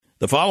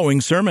The following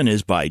sermon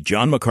is by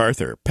John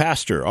MacArthur,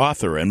 pastor,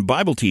 author, and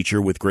Bible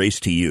teacher with Grace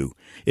to You.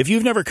 If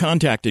you've never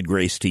contacted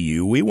Grace to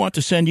You, we want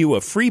to send you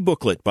a free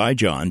booklet by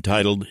John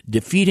titled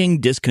Defeating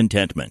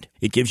Discontentment.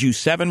 It gives you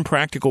 7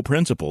 practical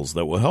principles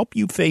that will help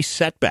you face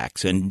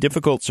setbacks and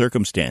difficult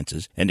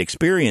circumstances and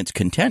experience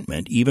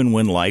contentment even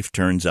when life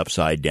turns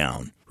upside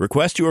down.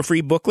 Request your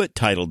free booklet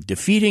titled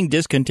Defeating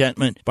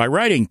Discontentment by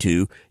writing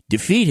to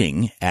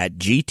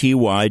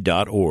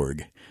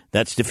defeating@gty.org.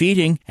 That's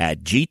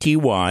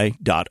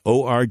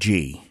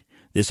defeating@gty.org.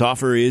 This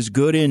offer is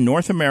good in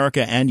North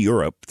America and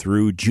Europe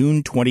through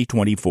June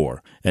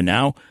 2024. And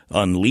now,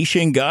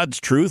 unleashing God's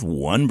truth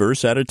one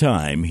verse at a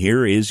time,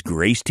 here is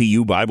Grace to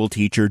You Bible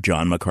teacher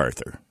John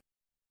MacArthur.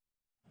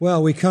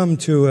 Well, we come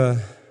to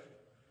a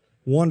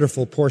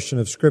wonderful portion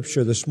of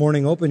Scripture this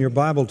morning. Open your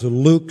Bible to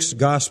Luke's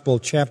Gospel,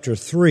 chapter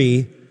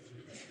 3.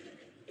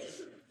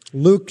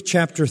 Luke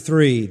chapter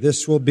 3.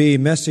 This will be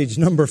message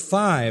number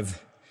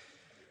 5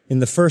 in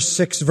the first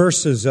 6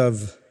 verses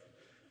of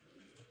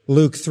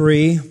Luke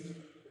 3.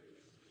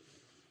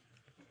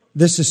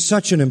 This is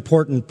such an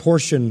important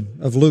portion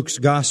of Luke's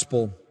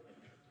Gospel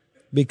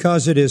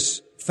because it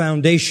is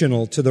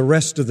foundational to the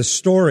rest of the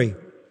story.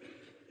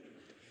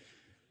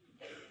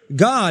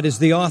 God is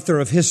the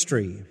author of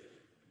history.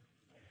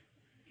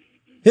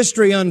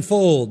 History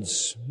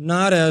unfolds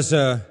not as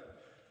a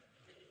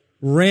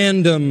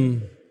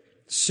random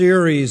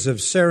series of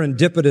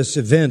serendipitous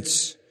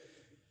events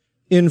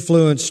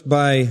influenced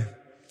by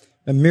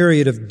a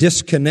myriad of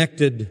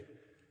disconnected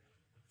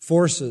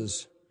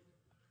forces.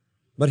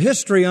 But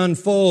history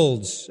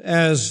unfolds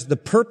as the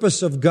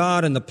purpose of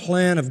God and the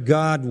plan of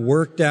God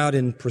worked out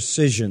in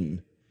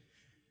precision.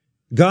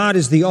 God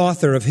is the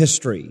author of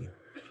history.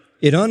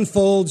 It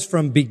unfolds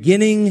from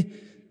beginning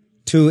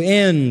to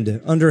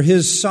end under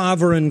His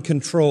sovereign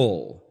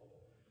control.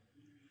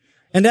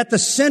 And at the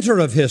center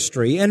of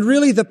history, and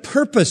really the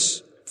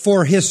purpose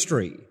for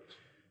history,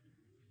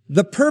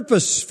 the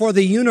purpose for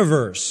the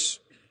universe,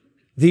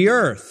 the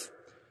earth,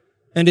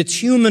 and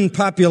its human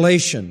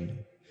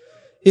population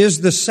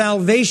is the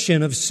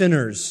salvation of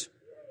sinners.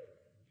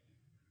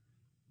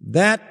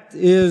 That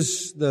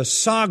is the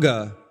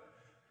saga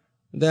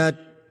that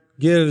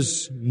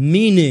gives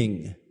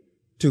meaning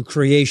to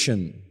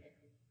creation.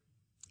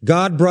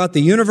 God brought the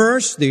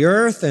universe, the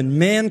earth, and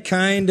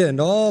mankind and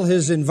all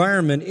His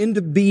environment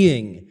into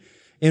being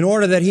in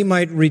order that He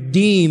might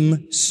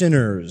redeem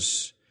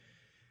sinners.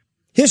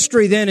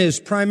 History then is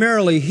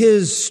primarily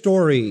His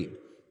story.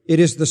 It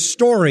is the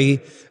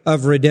story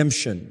of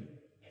redemption.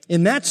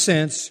 In that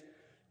sense,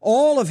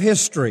 all of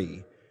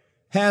history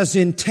has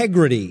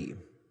integrity.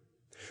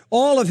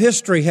 All of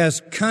history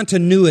has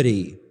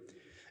continuity.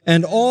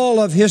 And all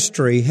of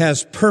history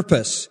has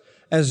purpose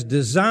as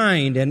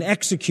designed and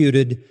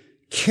executed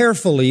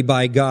carefully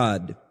by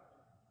God.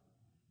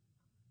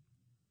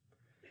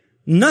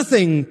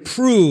 Nothing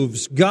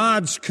proves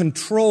God's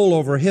control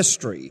over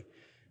history,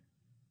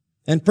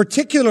 and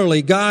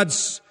particularly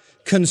God's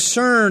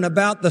concern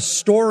about the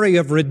story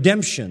of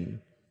redemption.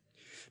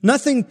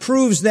 Nothing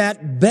proves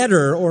that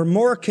better or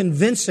more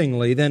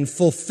convincingly than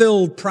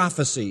fulfilled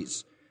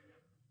prophecies.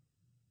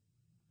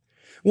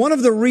 One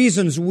of the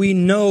reasons we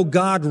know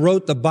God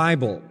wrote the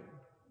Bible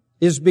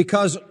is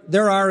because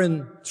there are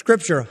in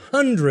Scripture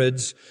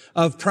hundreds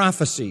of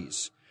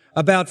prophecies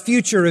about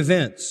future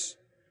events.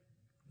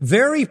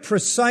 Very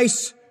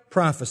precise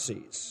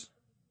prophecies,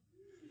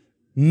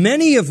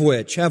 many of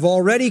which have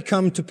already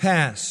come to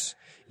pass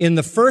in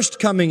the first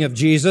coming of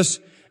Jesus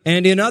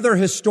and in other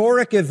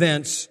historic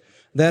events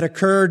that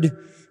occurred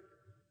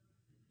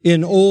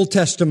in Old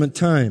Testament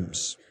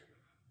times.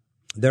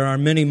 There are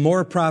many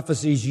more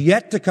prophecies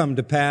yet to come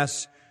to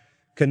pass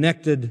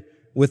connected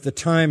with the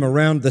time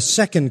around the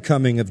second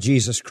coming of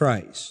Jesus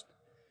Christ.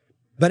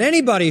 But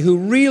anybody who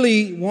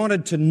really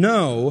wanted to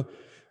know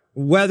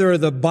whether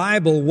the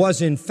Bible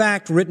was in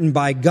fact written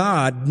by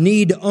God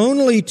need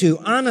only to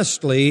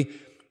honestly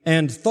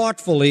and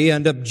thoughtfully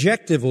and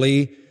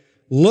objectively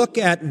look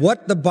at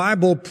what the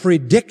Bible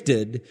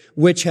predicted,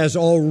 which has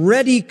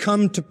already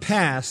come to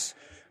pass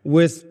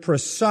with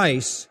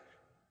precise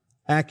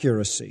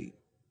accuracy.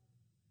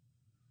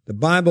 The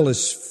Bible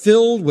is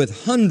filled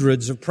with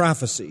hundreds of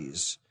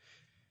prophecies,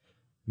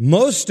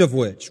 most of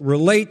which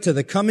relate to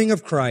the coming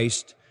of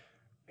Christ,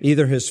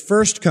 either His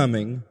first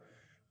coming,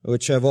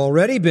 which have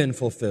already been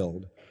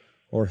fulfilled,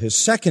 or His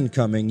second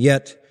coming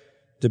yet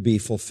to be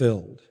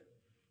fulfilled.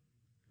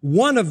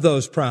 One of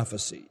those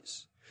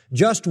prophecies,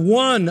 just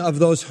one of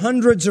those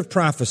hundreds of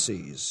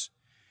prophecies,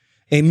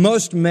 a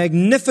most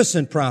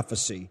magnificent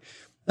prophecy,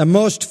 a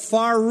most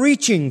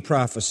far-reaching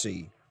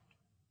prophecy,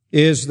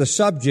 is the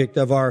subject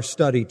of our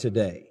study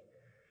today.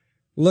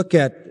 Look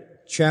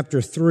at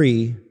chapter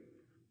 3,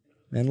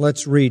 and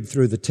let's read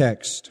through the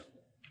text.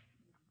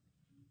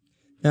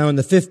 Now in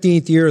the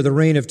 15th year of the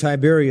reign of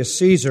Tiberius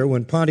Caesar,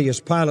 when Pontius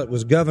Pilate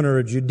was governor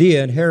of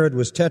Judea, and Herod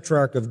was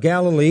tetrarch of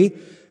Galilee,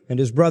 and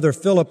his brother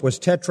Philip was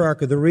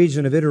tetrarch of the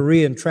region of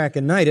Iturea and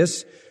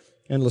Trachonitis,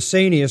 and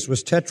Lysanias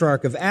was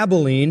tetrarch of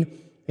Abilene,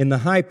 in the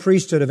high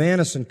priesthood of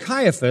Annas and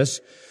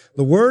Caiaphas,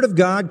 the word of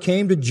God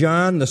came to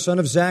John, the son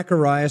of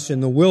Zacharias,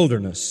 in the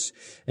wilderness.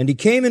 And he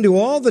came into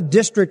all the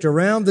district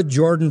around the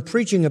Jordan,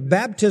 preaching a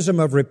baptism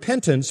of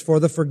repentance for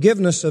the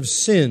forgiveness of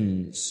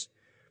sins.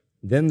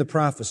 Then the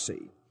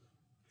prophecy.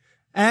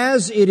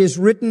 As it is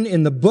written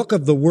in the book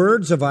of the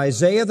words of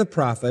Isaiah the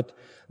prophet,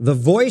 the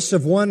voice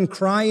of one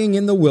crying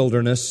in the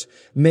wilderness,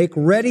 make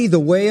ready the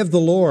way of the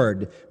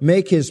Lord,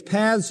 make his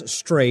paths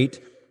straight.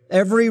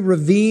 Every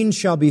ravine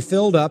shall be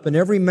filled up, and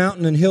every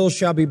mountain and hill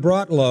shall be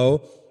brought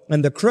low,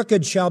 and the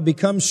crooked shall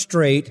become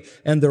straight,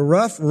 and the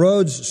rough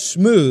roads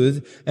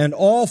smooth, and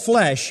all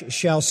flesh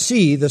shall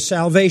see the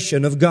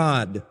salvation of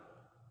God.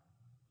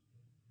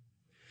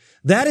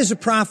 That is a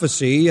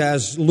prophecy,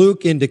 as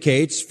Luke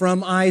indicates,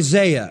 from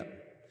Isaiah.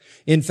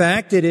 In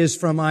fact, it is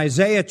from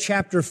Isaiah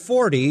chapter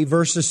 40,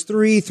 verses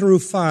 3 through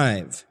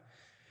 5.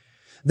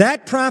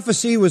 That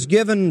prophecy was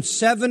given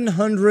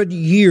 700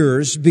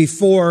 years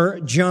before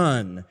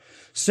John,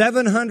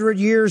 700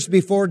 years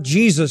before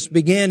Jesus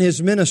began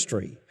his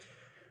ministry.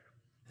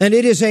 And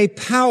it is a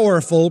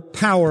powerful,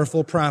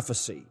 powerful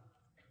prophecy.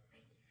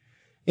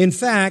 In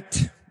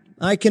fact,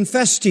 I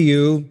confess to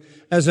you,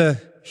 as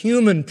a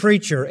human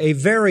preacher, a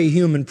very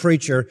human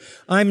preacher,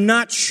 I'm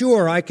not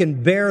sure I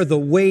can bear the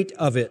weight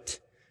of it.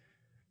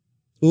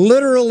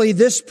 Literally,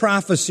 this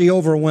prophecy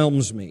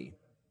overwhelms me.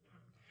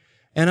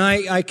 And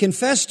I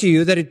confess to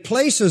you that it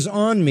places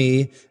on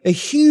me a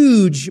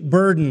huge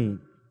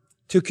burden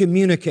to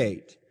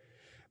communicate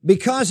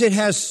because it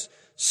has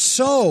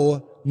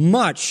so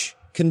much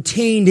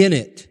contained in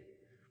it.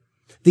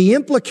 The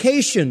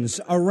implications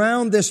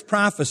around this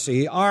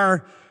prophecy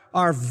are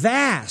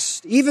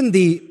vast. Even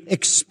the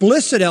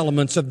explicit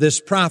elements of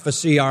this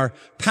prophecy are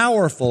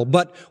powerful,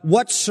 but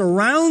what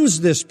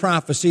surrounds this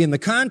prophecy in the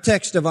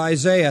context of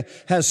Isaiah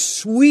has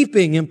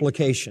sweeping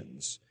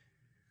implications.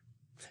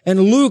 And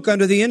Luke,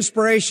 under the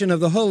inspiration of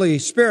the Holy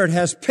Spirit,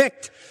 has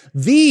picked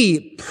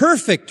the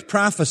perfect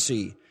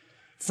prophecy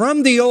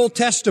from the Old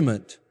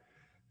Testament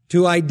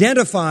to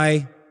identify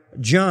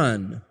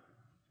John.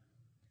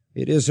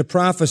 It is a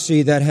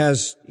prophecy that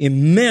has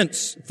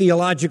immense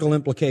theological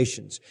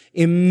implications,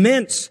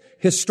 immense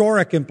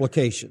historic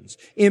implications,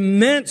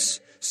 immense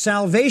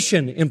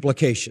salvation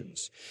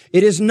implications.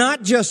 It is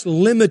not just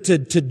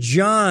limited to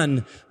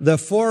John, the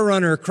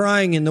forerunner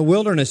crying in the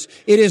wilderness.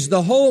 It is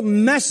the whole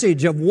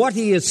message of what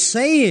he is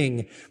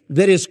saying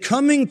that is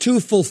coming to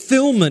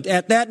fulfillment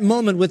at that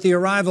moment with the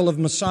arrival of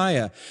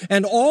Messiah,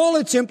 and all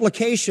its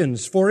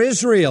implications for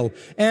Israel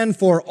and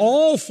for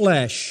all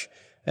flesh,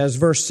 as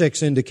verse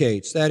 6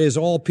 indicates. That is,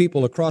 all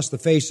people across the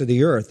face of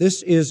the earth.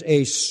 This is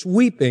a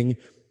sweeping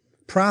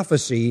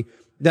prophecy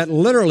that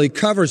literally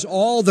covers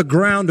all the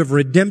ground of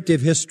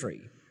redemptive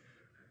history.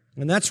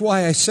 And that's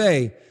why I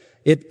say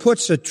it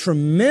puts a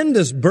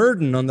tremendous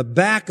burden on the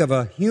back of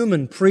a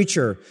human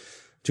preacher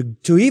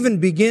to even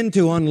begin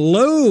to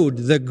unload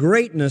the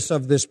greatness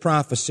of this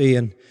prophecy.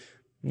 And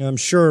I'm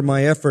sure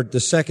my effort the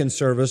second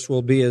service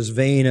will be as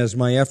vain as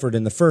my effort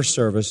in the first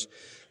service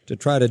to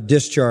try to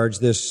discharge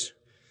this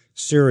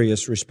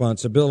serious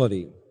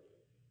responsibility.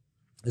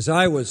 As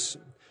I was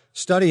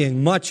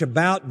studying much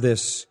about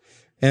this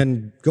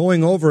and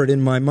going over it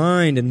in my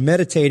mind and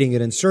meditating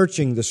it and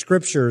searching the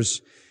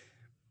Scriptures,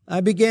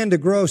 I began to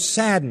grow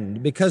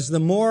saddened because the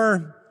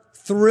more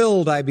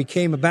thrilled I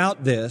became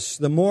about this,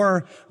 the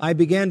more I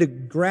began to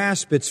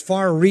grasp its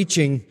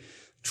far-reaching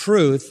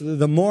truth,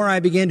 the more I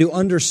began to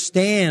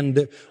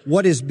understand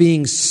what is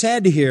being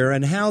said here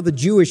and how the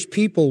Jewish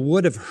people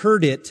would have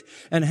heard it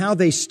and how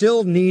they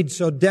still need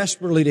so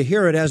desperately to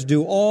hear it, as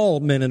do all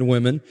men and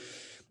women.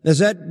 As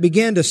that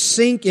began to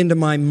sink into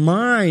my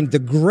mind, the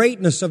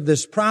greatness of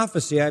this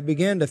prophecy, I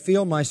began to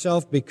feel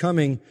myself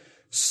becoming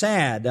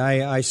sad.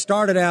 I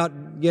started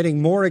out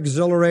getting more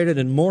exhilarated,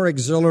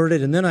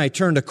 and then I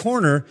turned a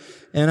corner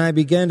and I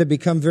began to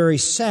become very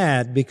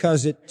sad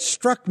because it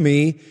struck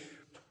me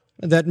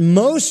that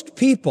most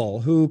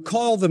people who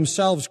call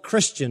themselves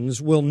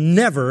Christians will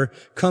never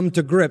come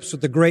to grips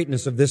with the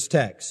greatness of this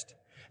text.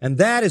 And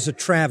that is a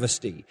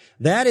travesty.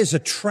 That is a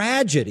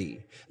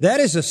tragedy. That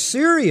is a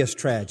serious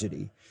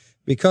tragedy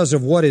because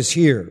of what is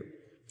here.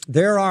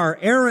 There are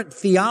errant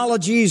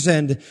theologies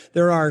and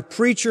there are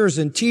preachers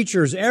and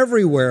teachers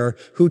everywhere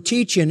who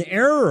teach in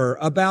error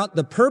about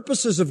the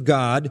purposes of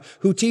God,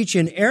 who teach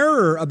in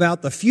error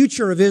about the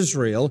future of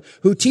Israel,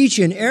 who teach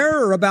in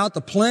error about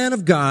the plan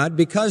of God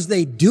because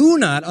they do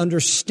not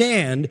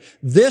understand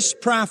this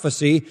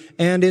prophecy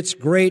and its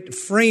great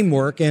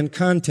framework and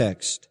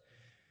context.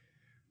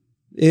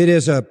 It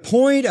is a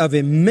point of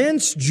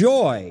immense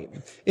joy.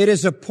 It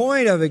is a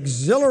point of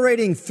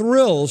exhilarating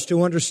thrills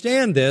to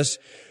understand this.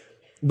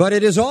 But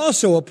it is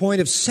also a point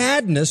of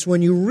sadness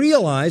when you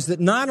realize that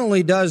not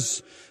only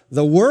does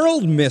the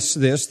world miss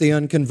this, the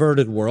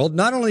unconverted world,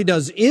 not only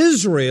does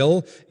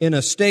Israel in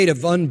a state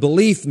of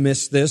unbelief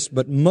miss this,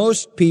 but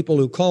most people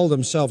who call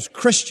themselves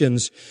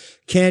Christians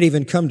can't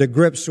even come to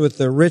grips with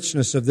the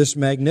richness of this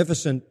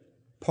magnificent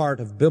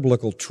part of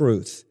biblical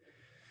truth.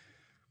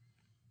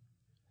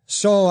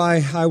 So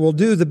I will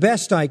do the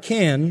best I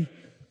can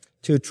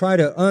to try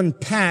to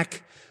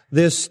unpack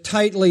this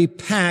tightly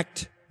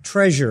packed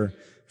treasure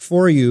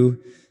for you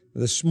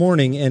this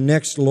morning and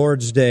next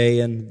Lord's Day,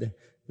 and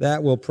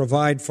that will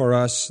provide for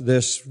us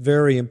this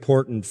very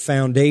important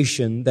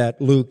foundation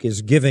that Luke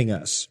is giving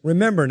us.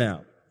 Remember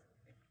now,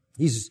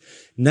 he's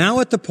now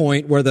at the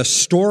point where the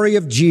story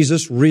of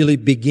Jesus really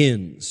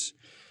begins.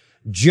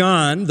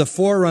 John, the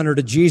forerunner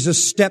to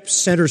Jesus, steps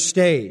center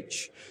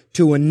stage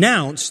to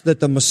announce that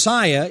the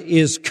Messiah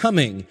is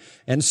coming.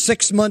 And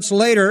 6 months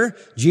later,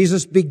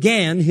 Jesus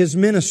began his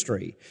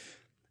ministry.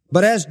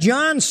 But as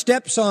John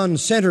steps on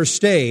center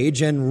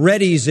stage and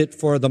readies it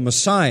for the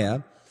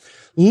Messiah,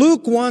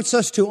 Luke wants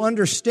us to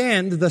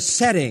understand the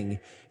setting.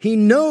 He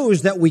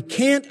knows that we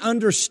can't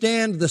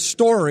understand the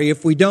story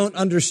if we don't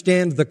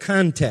understand the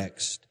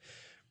context.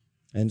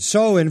 And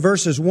so in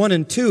verses 1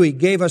 and 2, he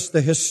gave us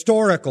the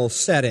historical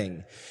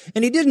setting.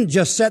 And he didn't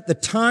just set the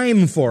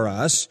time for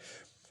us,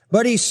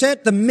 but he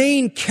set the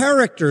main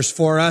characters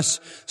for us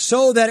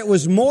so that it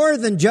was more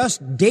than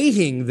just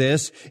dating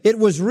this. It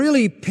was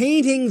really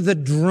painting the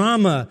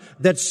drama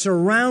that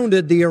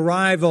surrounded the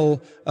arrival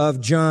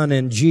of John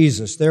and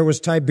Jesus. There was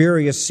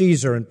Tiberius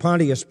Caesar and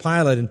Pontius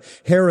Pilate and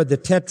Herod the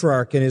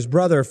Tetrarch and his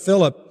brother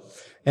Philip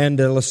and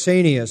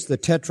Lysanias, the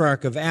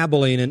Tetrarch of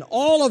Abilene, and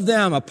all of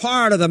them a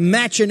part of the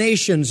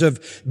machinations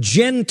of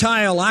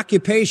Gentile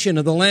occupation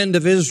of the land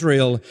of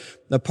Israel,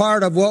 a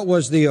part of what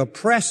was the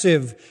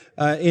oppressive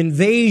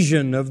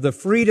invasion of the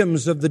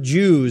freedoms of the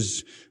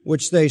Jews,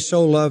 which they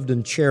so loved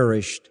and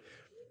cherished.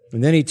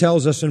 And then he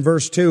tells us in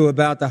verse 2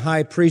 about the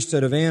high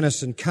priesthood of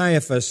Annas and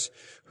Caiaphas,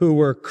 who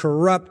were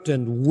corrupt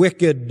and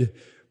wicked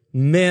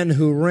men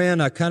who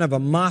ran a kind of a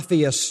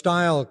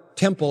mafia-style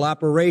temple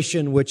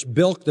operation which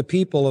bilked the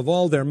people of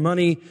all their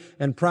money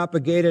and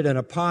propagated an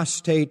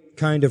apostate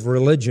kind of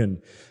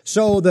religion.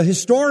 So the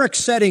historic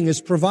setting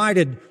is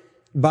provided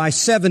by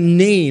 7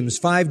 names,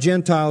 5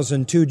 Gentiles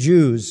and 2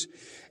 Jews.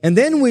 And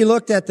then we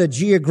looked at the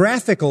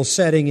geographical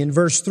setting in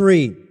verse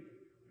 3.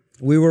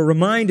 We were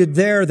reminded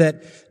there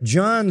that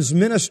John's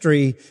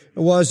ministry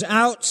was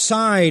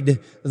outside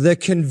the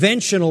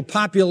conventional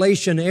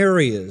population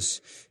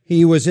areas.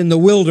 He was in the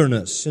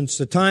wilderness since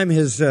the time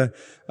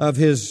of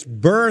his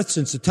birth,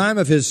 since the time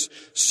of his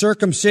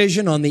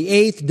circumcision on the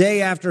 8th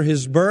day after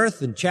his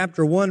birth. In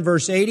chapter 1,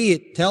 verse 80,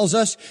 it tells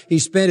us he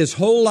spent his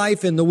whole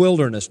life in the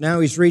wilderness.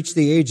 Now he's reached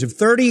the age of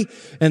 30,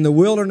 and the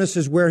wilderness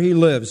is where he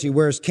lives. He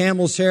wears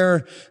camel's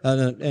hair,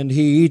 and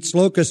he eats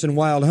locusts and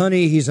wild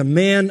honey. He's a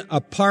man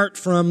apart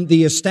from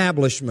the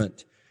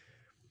establishment.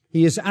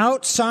 He is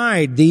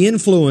outside the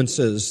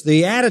influences,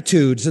 the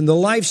attitudes, and the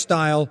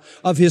lifestyle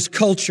of his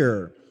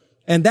culture.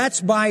 And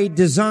that's by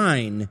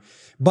design.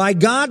 By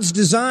God's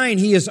design,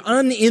 he is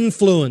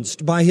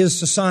uninfluenced by his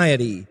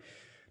society.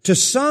 To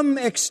some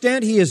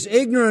extent, he is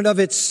ignorant of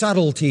its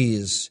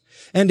subtleties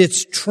and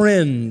its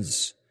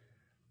trends.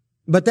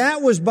 But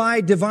that was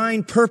by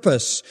divine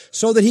purpose,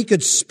 so that he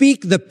could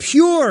speak the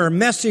pure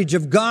message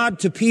of God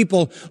to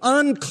people,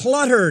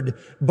 uncluttered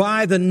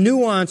by the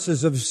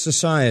nuances of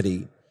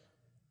society.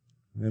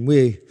 And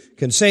we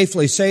can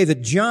safely say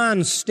that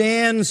John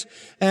stands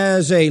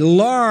as a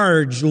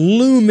large,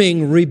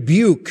 looming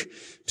rebuke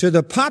to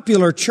the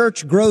popular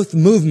church growth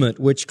movement,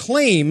 which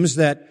claims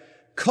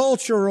that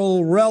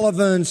cultural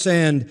relevance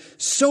and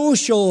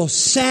social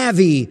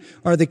savvy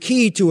are the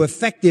key to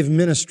effective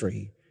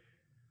ministry.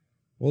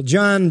 Well,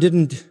 John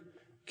didn't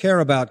care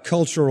about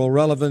cultural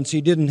relevance.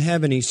 He didn't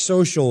have any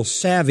social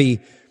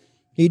savvy.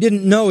 He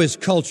didn't know his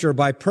culture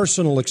by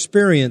personal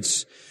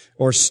experience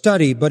or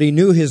study, but he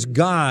knew his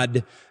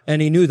God,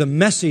 and he knew the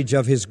message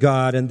of his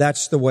God, and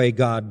that's the way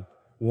God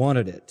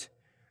wanted it.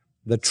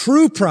 The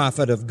true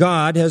prophet of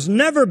God has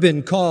never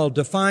been called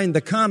to find the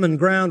common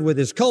ground with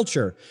his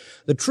culture.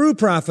 The true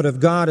prophet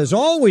of God has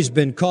always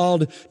been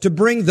called to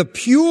bring the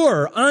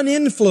pure,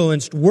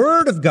 uninfluenced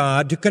Word of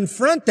God to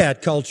confront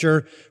that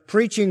culture,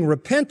 preaching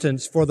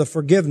repentance for the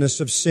forgiveness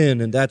of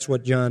sin, and that's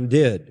what John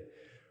did.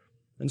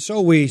 And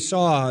so we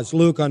saw, as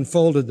Luke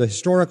unfolded the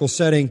historical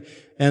setting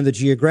and the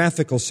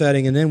geographical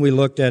setting, and then we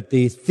looked at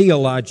the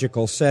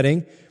theological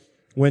setting.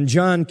 When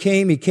John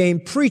came, he came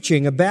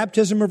preaching a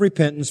baptism of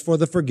repentance for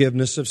the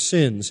forgiveness of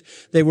sins.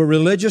 They were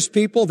religious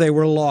people. They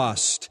were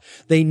lost.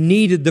 They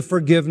needed the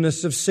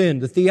forgiveness of sin.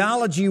 The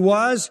theology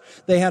was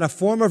they had a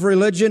form of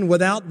religion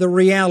without the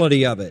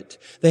reality of it.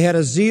 They had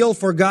a zeal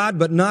for God,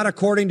 but not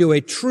according to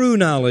a true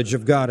knowledge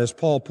of God, as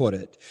Paul put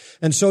it.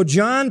 And so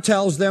John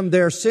tells them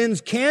their sins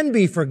can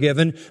be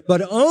forgiven,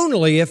 but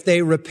only if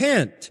they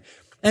repent.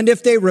 And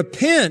if they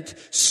repent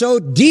so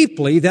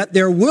deeply that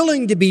they're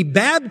willing to be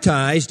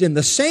baptized in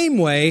the same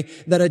way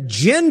that a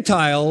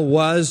Gentile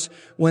was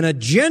when a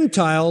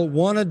Gentile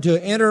wanted to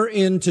enter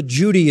into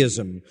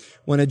Judaism.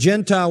 When a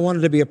Gentile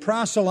wanted to be a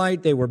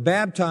proselyte, they were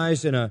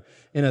baptized in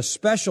a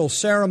special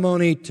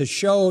ceremony to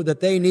show that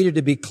they needed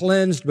to be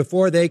cleansed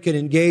before they could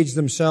engage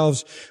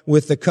themselves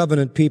with the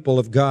covenant people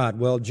of God.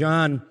 Well,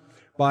 John,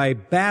 by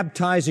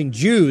baptizing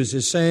Jews,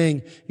 is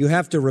saying you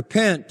have to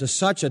repent to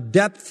such a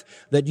depth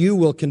that you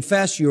will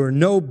confess you are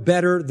no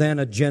better than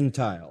a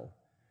Gentile.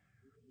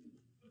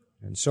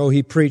 And so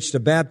he preached a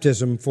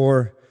baptism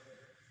for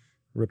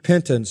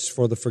Repentance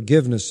for the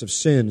forgiveness of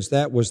sins.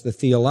 That was the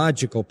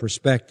theological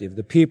perspective.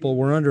 The people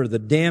were under the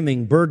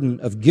damning burden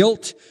of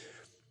guilt,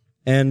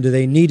 and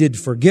they needed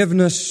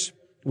forgiveness,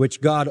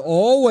 which God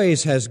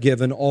always has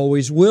given,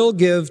 always will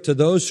give to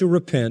those who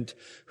repent,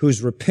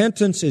 whose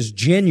repentance is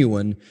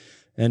genuine,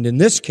 and in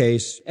this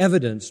case,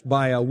 evidenced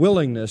by a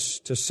willingness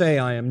to say,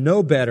 I am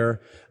no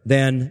better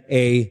than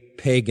a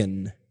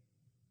pagan.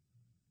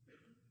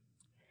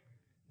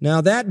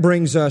 Now that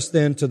brings us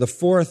then to the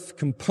fourth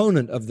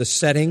component of the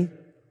setting: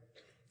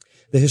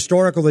 the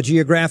historical, the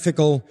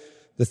geographical,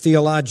 the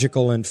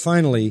theological, and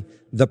finally,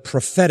 the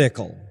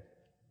prophetical.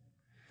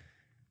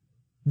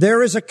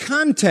 There is a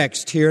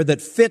context here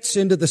that fits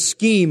into the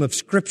scheme of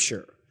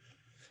Scripture.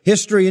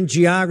 History and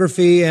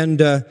geography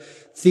and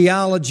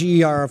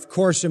theology are, of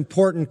course,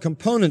 important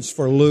components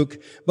for Luke,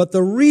 but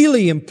the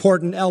really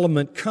important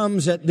element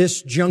comes at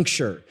this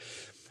juncture.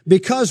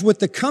 Because with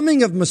the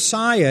coming of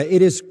Messiah,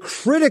 it is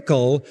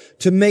critical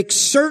to make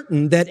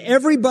certain that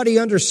everybody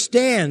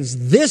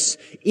understands this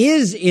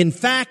is, in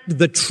fact,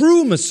 the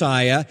true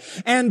Messiah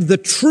and the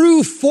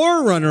true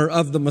forerunner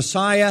of the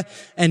Messiah,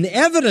 and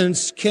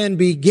evidence can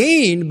be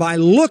gained by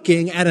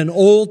looking at an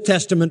Old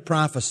Testament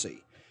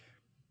prophecy.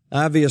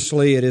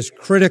 Obviously, it is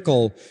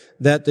critical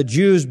that the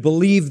Jews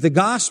believe the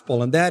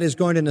gospel, and that is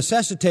going to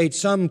necessitate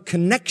some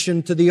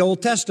connection to the Old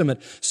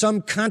Testament,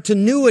 some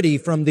continuity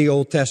from the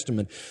Old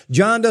Testament.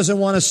 John doesn't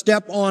want to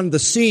step on the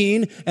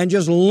scene and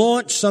just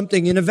launch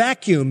something in a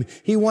vacuum.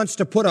 He wants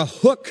to put a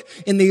hook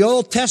in the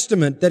Old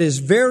Testament that is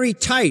very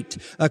tight,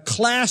 a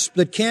clasp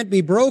that can't be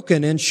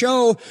broken, and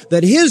show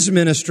that his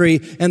ministry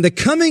and the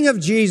coming of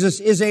Jesus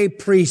is a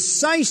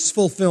precise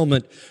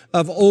fulfillment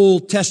of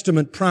Old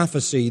Testament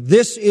prophecy.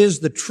 This is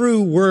the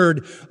true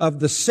word of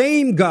the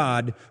same God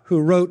who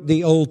wrote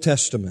the Old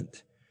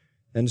Testament.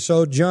 And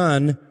so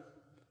John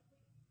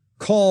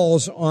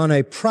calls on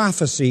a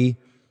prophecy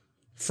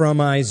from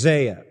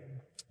Isaiah.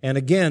 And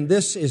again,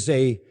 this is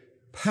a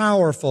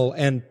powerful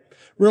and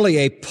really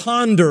a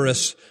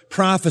ponderous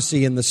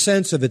prophecy in the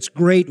sense of its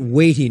great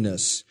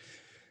weightiness.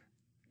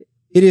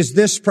 It is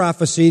this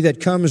prophecy that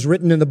comes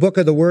written in the book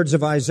of the words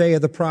of Isaiah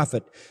the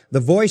prophet.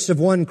 The voice of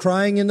one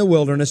crying in the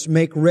wilderness,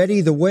 make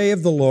ready the way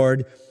of the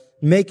Lord,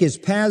 make his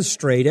paths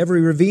straight.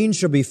 Every ravine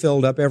shall be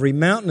filled up, every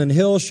mountain and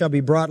hill shall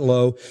be brought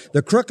low.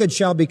 The crooked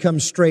shall become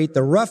straight,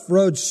 the rough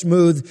road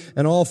smooth,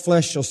 and all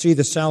flesh shall see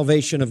the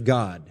salvation of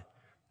God.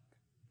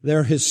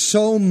 There is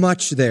so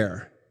much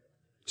there.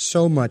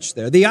 So much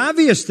there. The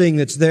obvious thing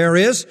that's there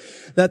is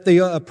that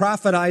the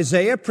prophet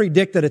Isaiah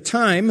predicted a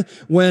time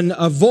when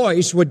a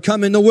voice would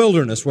come in the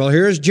wilderness. Well,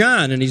 here's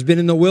John, and he's been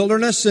in the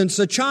wilderness since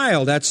a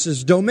child. That's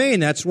his domain.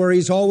 That's where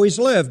he's always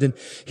lived. And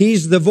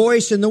he's the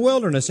voice in the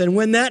wilderness. And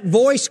when that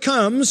voice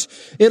comes,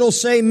 it'll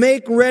say,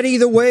 make ready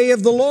the way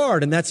of the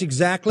Lord. And that's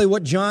exactly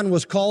what John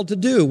was called to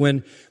do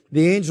when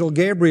the angel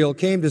Gabriel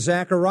came to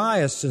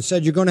Zacharias and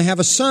said, you're going to have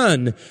a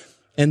son.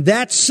 And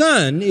that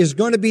son is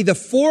going to be the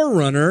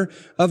forerunner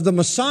of the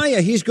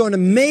Messiah. He's going to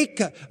make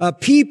a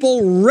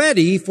people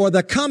ready for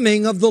the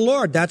coming of the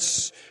Lord.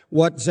 That's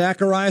what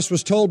Zacharias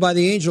was told by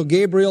the angel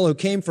Gabriel who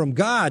came from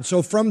God.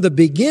 So from the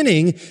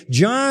beginning,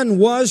 John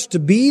was to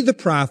be the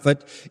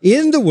prophet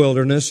in the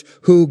wilderness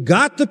who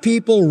got the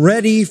people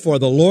ready for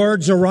the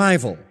Lord's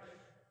arrival.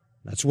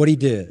 That's what he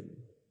did.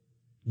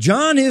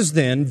 John is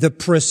then the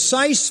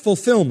precise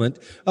fulfillment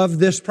of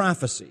this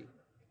prophecy.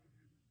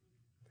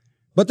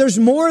 But there's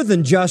more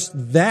than just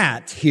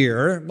that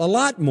here, a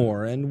lot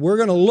more, and we're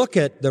going to look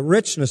at the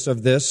richness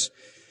of this.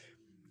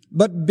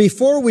 But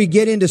before we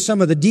get into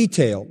some of the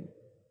detail,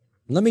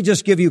 let me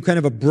just give you kind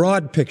of a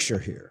broad picture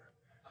here.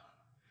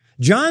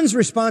 John's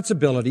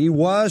responsibility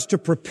was to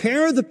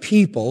prepare the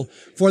people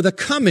for the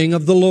coming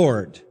of the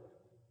Lord.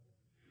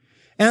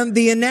 And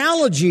the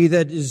analogy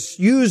that is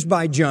used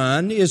by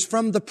John is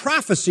from the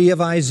prophecy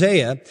of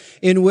Isaiah,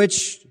 in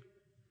which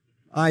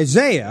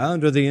Isaiah,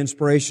 under the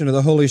inspiration of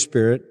the Holy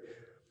Spirit,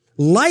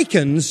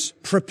 likens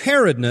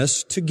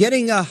preparedness to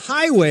getting a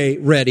highway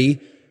ready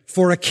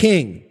for a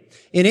king.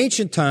 In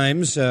ancient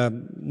times,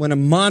 when a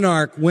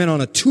monarch went on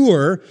a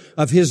tour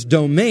of his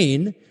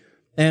domain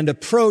and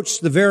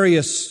approached the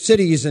various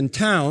cities and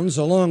towns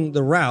along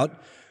the route,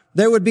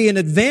 there would be an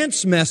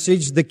advance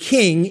message, the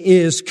king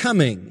is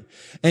coming,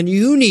 and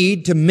you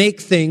need to make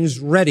things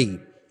ready.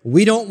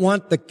 We don't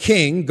want the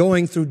king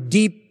going through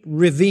deep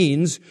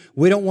ravines.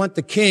 We don't want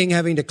the king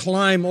having to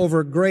climb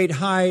over great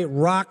high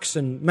rocks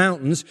and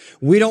mountains.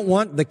 We don't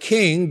want the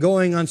king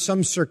going on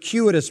some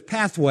circuitous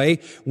pathway.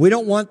 We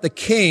don't want the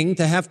king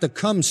to have to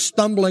come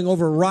stumbling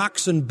over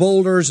rocks and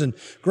boulders and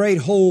great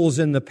holes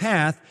in the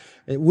path.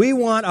 We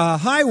want a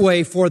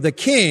highway for the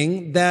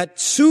king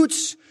that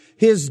suits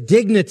his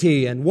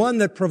dignity and one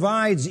that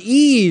provides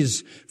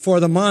ease for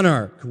the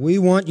monarch. We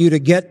want you to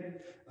get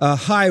a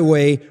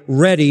highway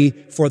ready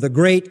for the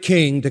great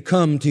king to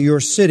come to your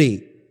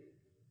city.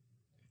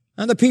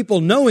 And the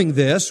people, knowing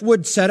this,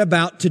 would set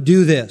about to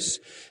do this.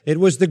 It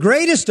was the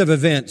greatest of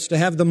events to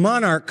have the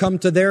monarch come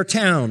to their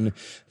town,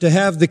 to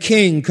have the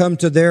king come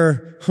to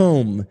their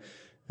home.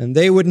 And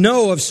they would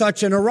know of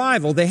such an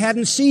arrival. They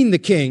hadn't seen the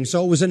king,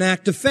 so it was an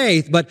act of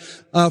faith. But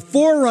a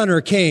forerunner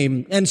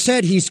came and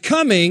said, he's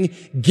coming,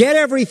 get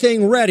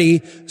everything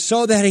ready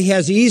so that he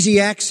has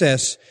easy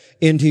access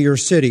into your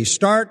city.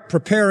 Start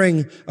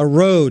preparing a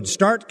road.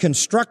 Start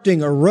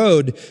constructing a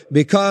road,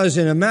 because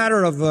in a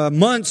matter of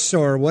months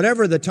or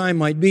whatever the time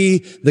might be,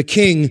 the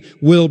king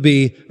will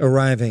be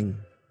arriving.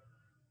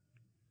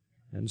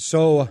 And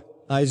so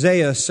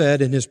Isaiah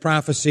said in his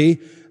prophecy,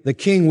 the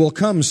king will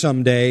come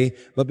someday,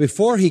 but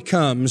before he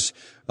comes,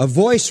 a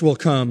voice will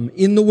come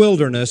in the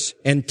wilderness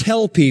and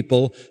tell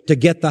people to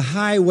get the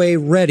highway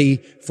ready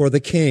for the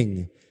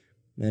king.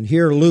 And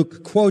here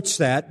Luke quotes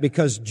that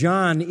because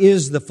John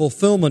is the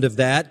fulfillment of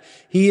that.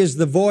 He is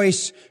the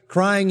voice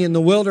crying in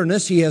the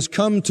wilderness. He has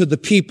come to the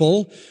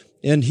people,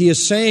 and he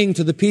is saying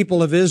to the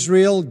people of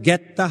Israel,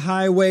 get the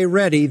highway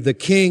ready. The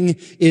king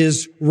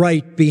is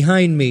right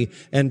behind me.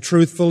 And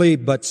truthfully,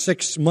 but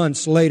 6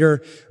 months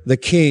later, the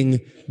king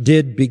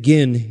did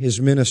begin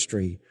his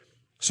ministry.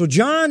 So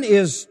John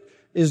is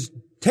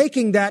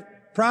taking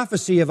that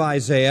prophecy of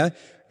Isaiah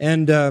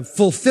and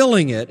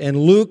fulfilling it, and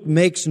Luke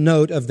makes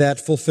note of that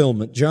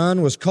fulfillment.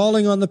 John was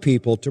calling on the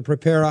people to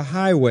prepare a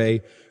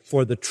highway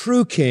for the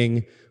true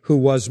king who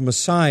was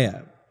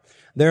Messiah.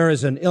 There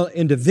is an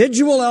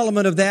individual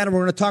element of that, and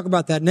we're going to talk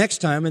about that next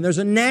time, and there's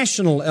a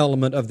national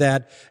element of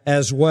that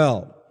as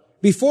well.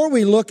 Before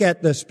we look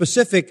at the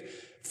specific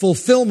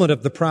fulfillment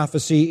of the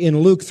prophecy in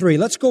Luke 3,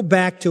 let's go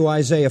back to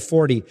Isaiah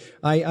 40.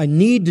 I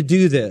need to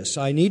do this.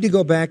 I need to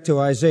go back to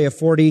Isaiah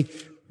 40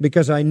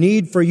 because I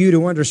need for you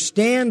to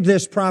understand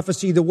this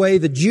prophecy the way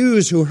the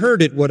Jews who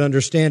heard it would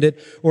understand it,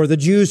 or the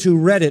Jews who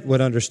read it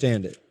would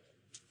understand it.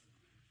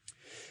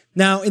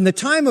 Now, in the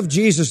time of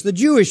Jesus, the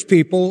Jewish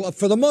people,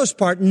 for the most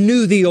part,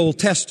 knew the Old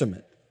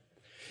Testament.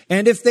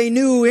 And if they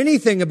knew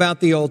anything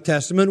about the Old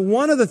Testament,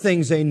 one of the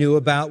things they knew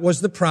about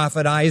was the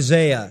prophet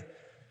Isaiah.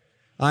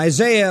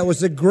 Isaiah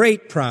was a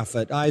great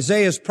prophet.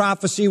 Isaiah's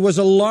prophecy was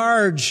a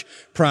large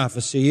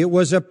prophecy. It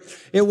was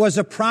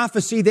a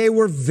prophecy they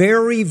were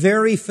very,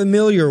 very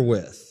familiar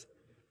with.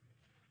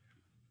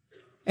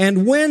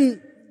 And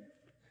when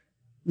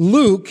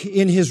Luke,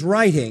 in his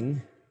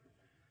writing,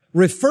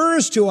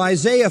 refers to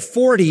Isaiah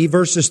 40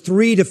 verses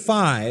 3 to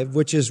 5,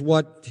 which is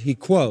what he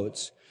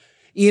quotes,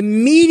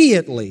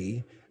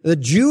 immediately the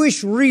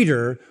Jewish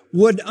reader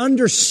would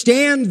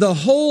understand the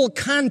whole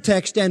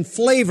context and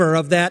flavor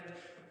of that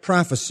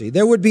prophecy.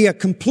 There would be a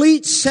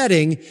complete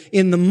setting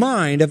in the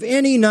mind of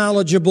any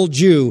knowledgeable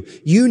Jew.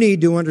 You need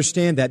to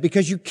understand that,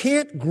 because you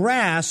can't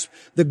grasp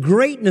the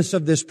greatness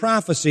of this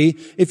prophecy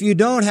if you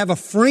don't have a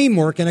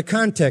framework and a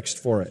context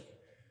for it.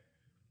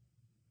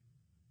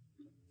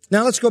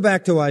 Now let's go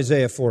back to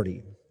Isaiah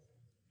 40.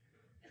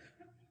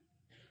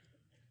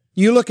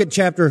 You look at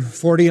chapter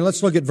 40 and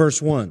let's look at verse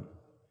 1.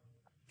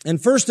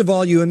 And first of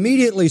all, you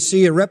immediately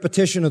see a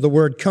repetition of the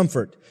word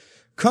comfort.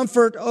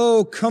 Comfort,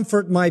 oh,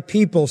 comfort my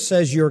people,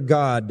 says your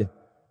God.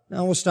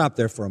 Now we'll stop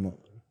there for a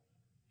moment.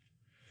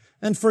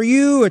 And for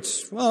you,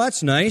 well,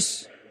 that's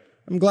nice.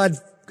 I'm glad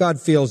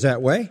God feels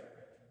that way.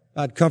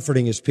 God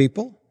comforting his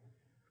people.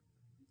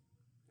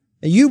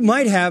 And you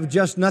might have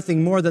just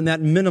nothing more than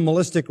that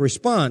minimalistic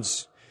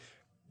response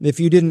if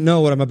you didn't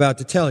know what I'm about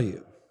to tell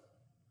you.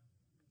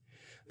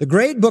 The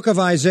great book of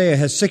Isaiah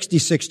has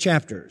 66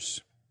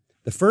 chapters.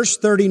 The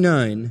first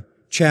 39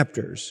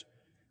 chapters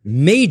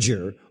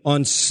major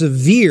on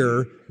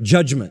severe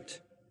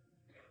judgment.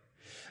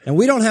 And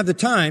we don't have the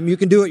time. You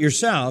can do it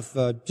yourself.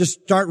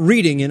 Just start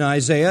reading in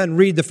Isaiah and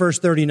read the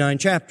first 39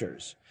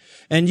 chapters.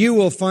 And you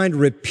will find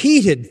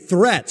repeated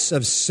threats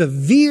of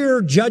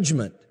severe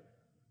judgment.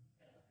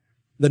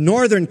 The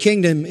northern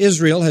kingdom,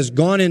 Israel, has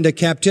gone into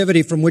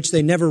captivity from which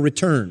they never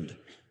returned.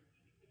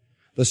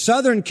 The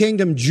southern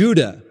kingdom,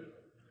 Judah,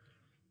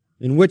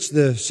 in which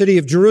the city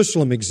of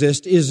Jerusalem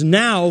exists, is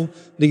now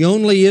the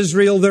only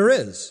Israel there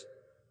is.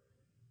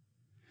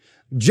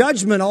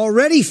 Judgment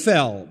already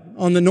fell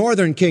on the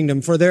northern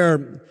kingdom for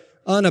their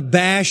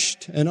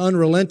unabashed and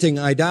unrelenting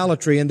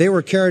idolatry, and they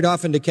were carried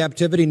off into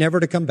captivity, never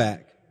to come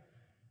back.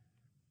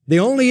 The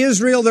only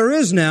Israel there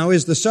is now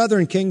is the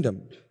southern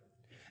kingdom.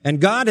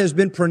 And God has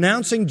been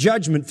pronouncing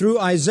judgment through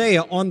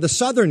Isaiah on the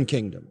southern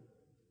kingdom.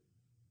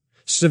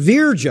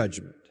 Severe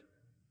judgment,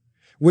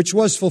 which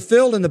was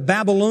fulfilled in the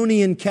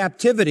Babylonian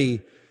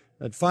captivity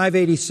at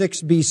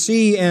 586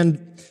 BC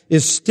and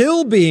is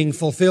still being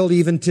fulfilled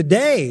even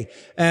today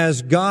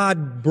as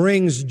God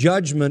brings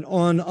judgment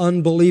on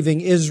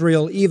unbelieving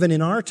Israel even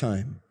in our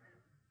time.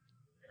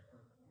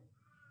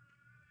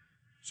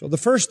 So the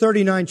first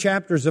 39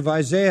 chapters of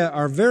Isaiah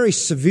are very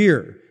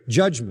severe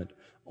judgment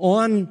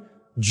on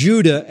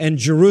Judah and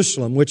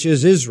Jerusalem, which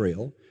is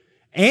Israel,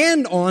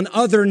 and on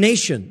other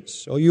nations.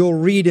 So you'll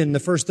read in the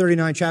first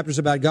 39 chapters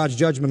about God's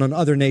judgment on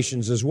other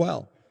nations as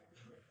well.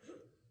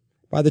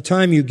 By the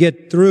time you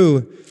get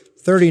through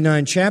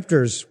 39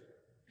 chapters,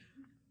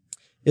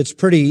 it's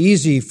pretty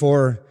easy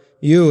for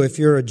you, if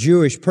you're a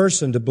Jewish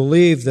person, to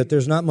believe that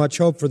there's not much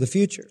hope for the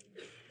future.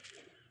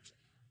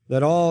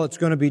 That all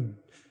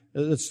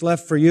that's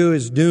left for you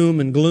is doom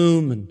and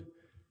gloom and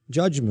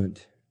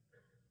judgment.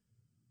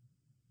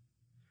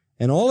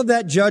 And all of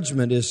that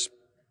judgment is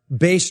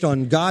based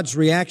on God's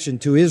reaction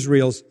to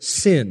Israel's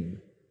sin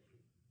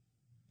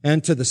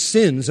and to the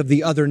sins of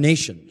the other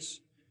nations.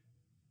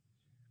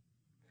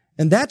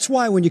 And that's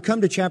why when you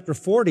come to chapter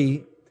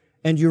 40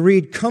 and you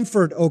read,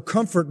 "Comfort, O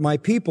comfort my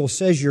people,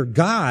 says your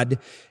God,"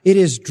 it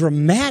is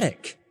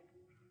dramatic.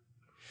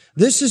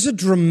 This is a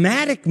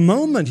dramatic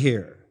moment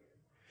here.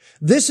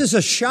 This is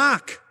a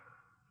shock.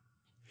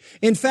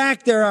 In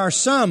fact, there are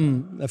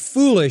some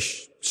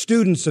foolish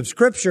students of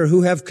Scripture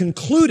who have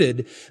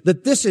concluded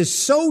that this is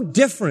so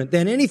different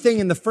than anything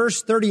in the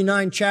first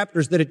 39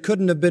 chapters that it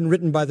couldn't have been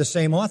written by the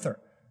same author.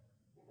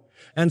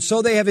 And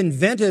so they have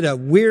invented a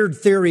weird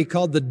theory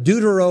called the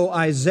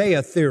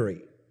Deutero-Isaiah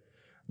theory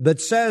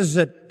that says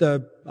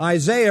that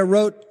Isaiah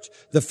wrote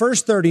the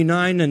first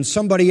 39 and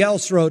somebody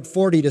else wrote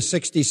 40 to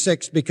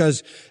 66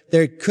 because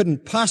they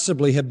couldn't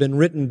possibly have been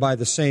written by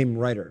the same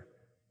writer.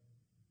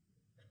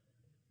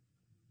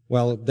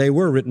 Well, they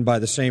were written by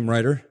the same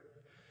writer,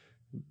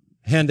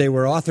 and they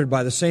were authored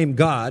by the same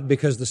God,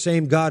 because the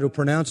same God who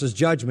pronounces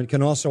judgment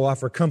can also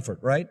offer comfort,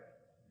 right?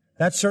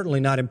 That's certainly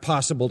not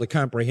impossible to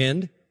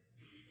comprehend.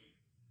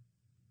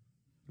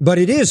 But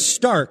it is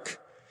stark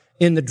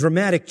in the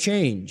dramatic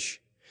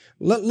change.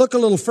 Look a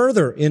little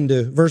further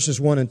into verses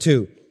 1 and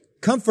 2.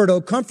 "Comfort,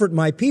 O comfort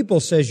my people,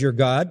 says your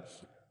God.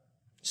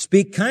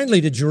 Speak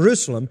kindly to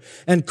Jerusalem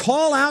and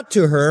call out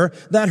to her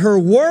that her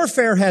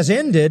warfare has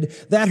ended,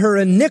 that her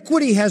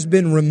iniquity has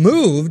been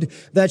removed,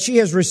 that she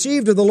has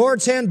received of the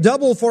Lord's hand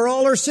double for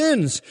all her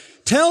sins."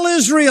 Tell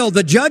Israel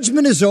the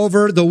judgment is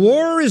over, the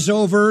war is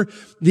over,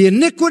 the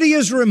iniquity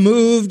is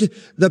removed,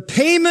 the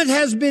payment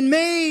has been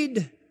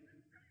made.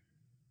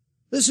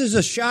 This is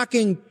a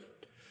shocking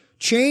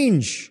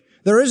change.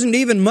 There isn't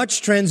even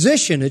much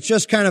transition. It's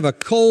just kind of a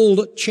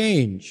cold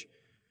change.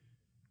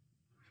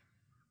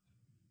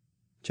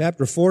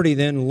 Chapter 40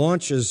 then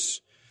launches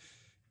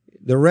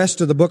the rest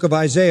of the book of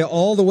Isaiah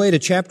all the way to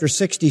chapter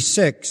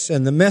 66,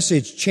 and the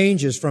message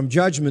changes from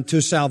judgment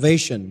to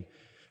salvation,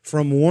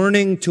 from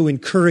warning to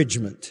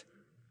encouragement.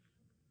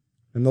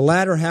 And the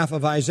latter half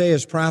of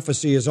Isaiah's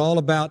prophecy is all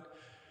about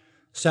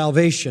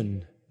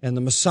salvation and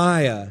the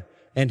Messiah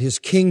and His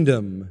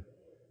kingdom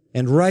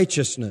and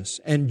righteousness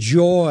and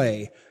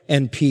joy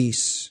and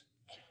peace.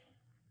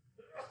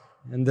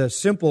 And the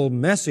simple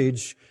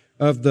message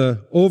of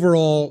the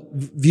overall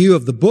view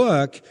of the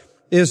book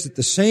is that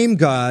the same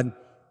God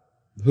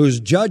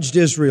who's judged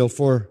Israel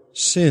for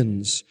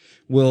sins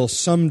will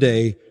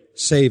someday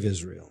save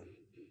Israel.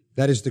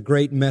 That is the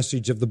great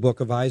message of the book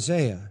of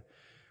Isaiah.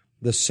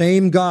 The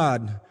same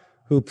God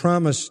who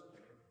promised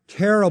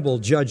terrible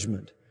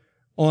judgment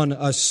on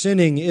a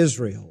sinning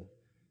Israel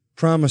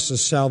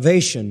promises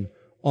salvation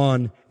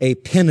on a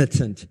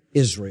penitent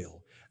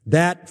Israel.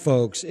 That,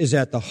 folks, is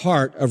at the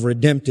heart of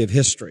redemptive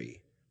history.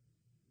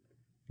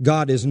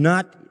 God is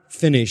not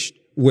finished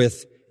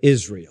with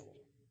Israel.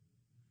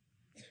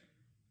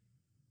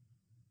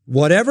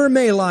 Whatever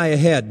may lie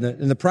ahead,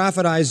 and the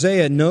prophet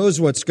Isaiah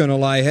knows what's going to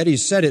lie ahead.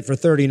 He's said it for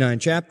 39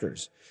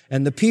 chapters,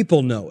 and the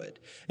people know it.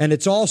 And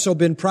it's also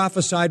been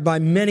prophesied by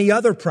many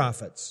other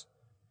prophets.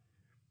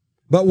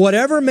 But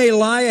whatever may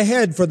lie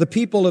ahead for the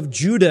people of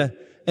Judah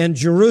and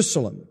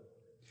Jerusalem,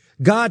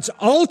 God's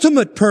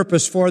ultimate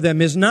purpose for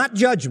them is not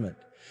judgment.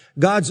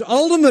 God's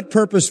ultimate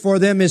purpose for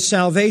them is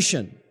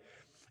salvation.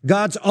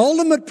 God's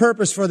ultimate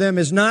purpose for them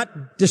is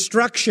not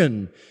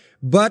destruction,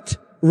 but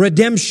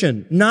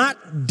redemption.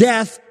 Not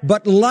death,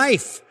 but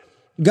life.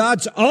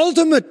 God's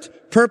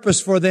ultimate purpose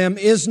for them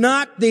is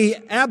not the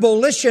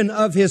abolition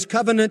of His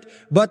covenant,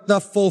 but the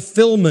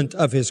fulfillment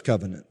of His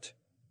covenant.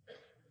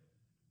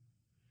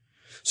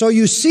 So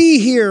you see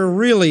here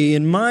really,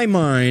 in my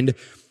mind,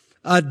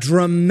 a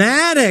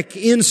dramatic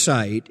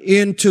insight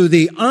into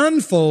the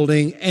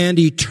unfolding and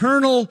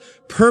eternal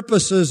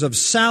purposes of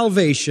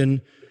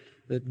salvation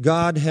that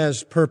God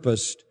has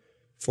purposed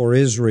for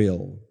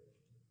Israel.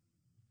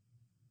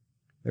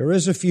 There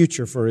is a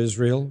future for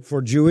Israel,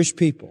 for Jewish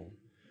people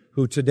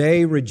who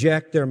today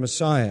reject their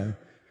Messiah,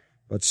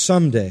 but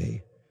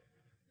someday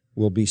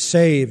will be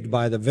saved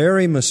by the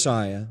very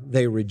Messiah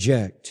they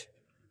reject,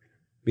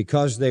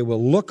 because they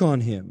will look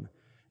on Him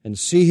and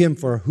see Him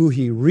for who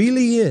He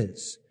really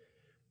is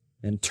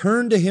and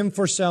turn to Him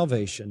for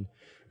salvation.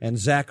 And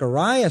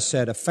Zechariah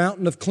said a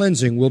fountain of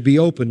cleansing will be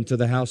opened to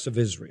the house of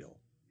Israel.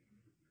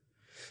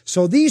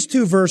 So these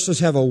two verses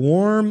have a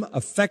warm,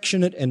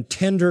 affectionate, and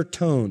tender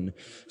tone,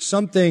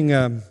 something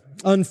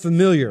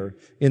unfamiliar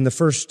in the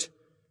first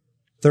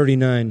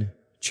 39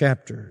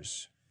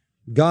 chapters.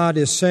 God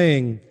is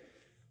saying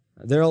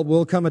there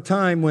will come a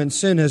time when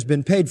sin has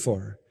been paid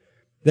for.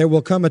 There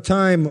will come a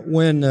time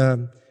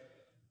when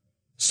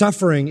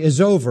suffering is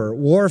over,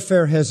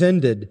 warfare has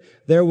ended.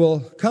 There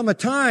will come a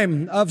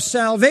time of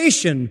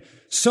salvation.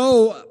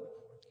 So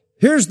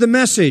here's the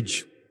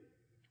message.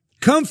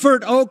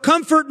 Comfort, oh,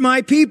 comfort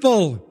my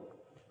people.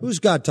 Who's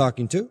God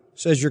talking to?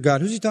 Says your God.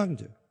 Who's He talking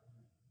to?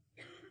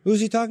 Who's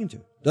He talking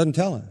to? Doesn't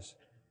tell us.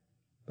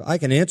 But I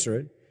can answer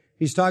it.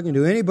 He's talking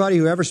to anybody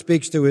who ever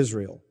speaks to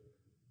Israel.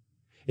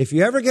 If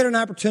you ever get an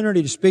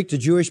opportunity to speak to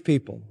Jewish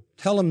people,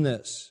 tell them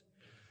this.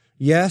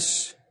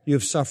 Yes,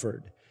 you've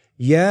suffered.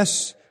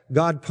 Yes,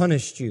 God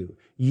punished you.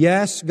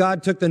 Yes,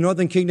 God took the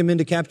northern kingdom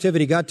into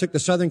captivity. God took the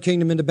southern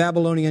kingdom into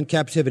Babylonian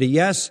captivity.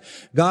 Yes,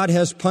 God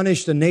has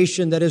punished a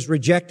nation that has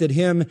rejected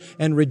Him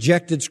and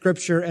rejected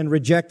Scripture and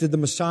rejected the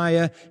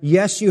Messiah.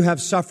 Yes, you have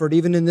suffered,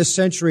 even in this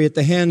century, at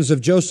the hands of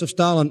Joseph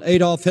Stalin,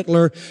 Adolf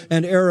Hitler,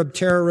 and Arab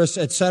terrorists,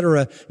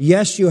 etc.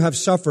 Yes, you have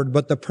suffered,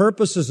 but the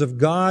purposes of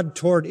God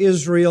toward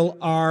Israel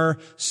are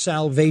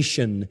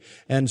salvation.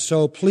 And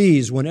so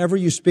please, whenever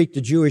you speak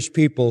to Jewish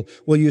people,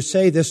 will you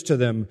say this to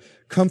them?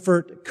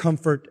 Comfort,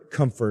 comfort,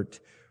 comfort.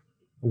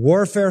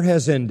 Warfare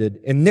has ended.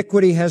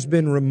 Iniquity has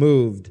been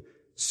removed.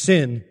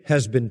 Sin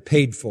has been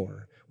paid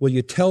for. Will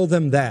you tell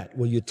them that?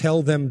 Will you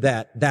tell them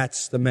that?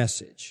 That's the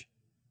message.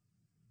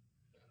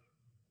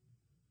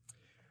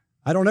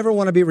 I don't ever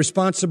want to be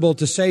responsible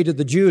to say to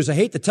the Jews, I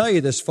hate to tell you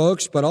this,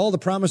 folks, but all the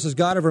promises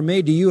God ever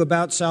made to you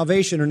about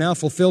salvation are now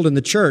fulfilled in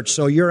the church,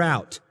 so you're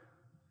out.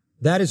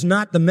 That is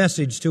not the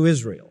message to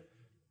Israel.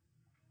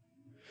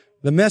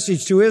 The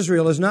message to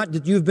Israel is not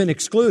that you've been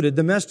excluded.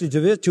 The message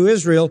of it to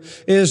Israel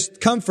is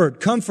comfort,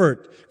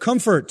 comfort,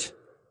 comfort.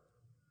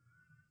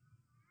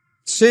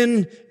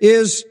 Sin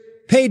is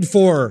paid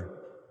for.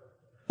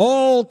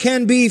 All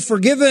can be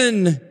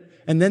forgiven.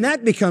 And then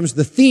that becomes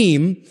the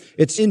theme.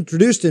 It's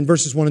introduced in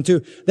verses 1 and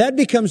 2. That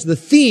becomes the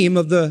theme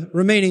of the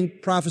remaining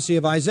prophecy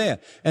of Isaiah.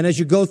 And as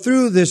you go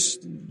through this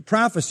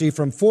prophecy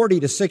from 40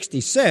 to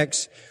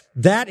 66,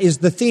 that is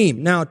the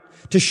theme. Now,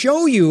 to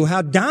show you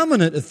how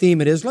dominant a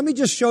theme it is, let me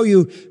just show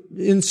you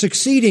in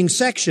succeeding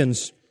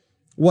sections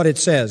what it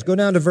says. Go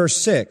down to verse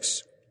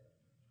 6.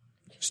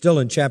 Still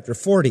in chapter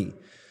 40.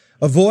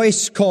 A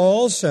voice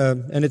calls,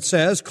 and it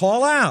says,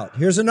 call out.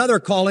 Here's another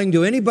calling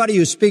to anybody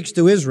who speaks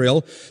to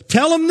Israel.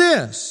 Tell them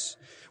this.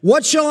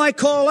 What shall I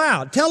call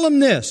out? Tell them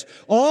this.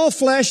 All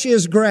flesh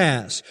is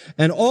grass,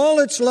 and all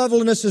its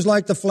loveliness is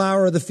like the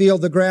flower of the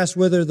field. The grass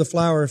withers, the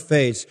flower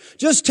fades.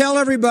 Just tell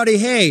everybody,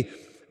 hey,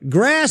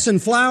 grass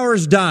and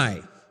flowers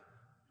die.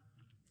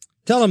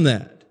 Tell them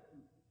that.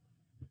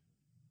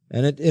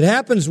 And it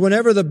happens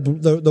whenever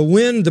the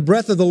wind, the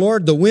breath of the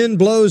Lord, the wind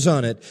blows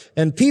on it.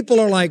 And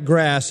people are like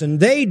grass, and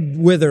they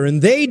wither,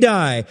 and they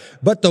die.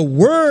 But the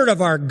word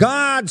of our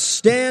God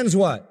stands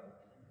what?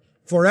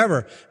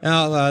 Forever.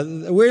 Now,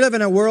 we live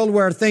in a world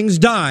where things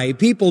die.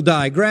 People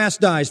die. Grass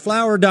dies.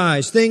 Flower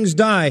dies. Things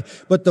die.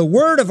 But the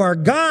word of our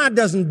God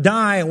doesn't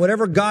die, and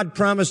whatever God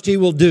promised He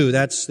will do.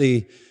 That's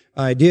the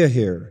idea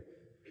here.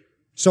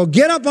 So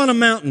get up on a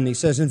mountain, he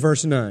says in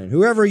verse 9.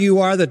 Whoever you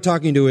are that's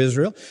talking to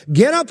Israel,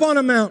 get up on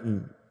a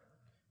mountain.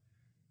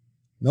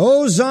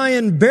 O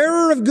Zion,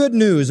 bearer of good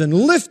news, and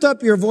lift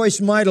up your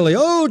voice mightily.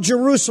 O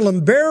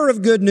Jerusalem, bearer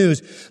of good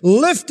news,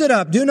 lift it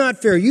up. Do not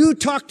fear. You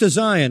talk to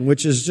Zion,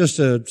 which is just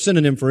a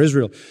synonym for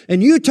Israel.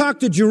 And you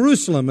talk to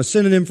Jerusalem, a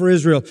synonym for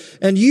Israel.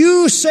 And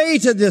you say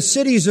to the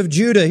cities of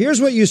Judah,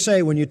 here's what you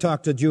say when you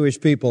talk to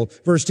Jewish people.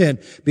 Verse 10,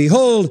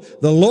 behold,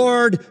 the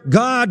Lord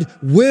God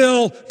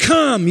will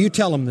come. You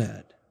tell them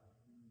that.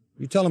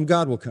 You tell them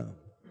God will come.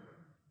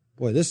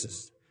 Boy,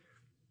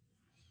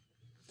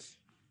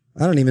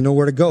 I don't even know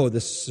where to go.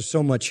 There's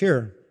so much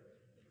here.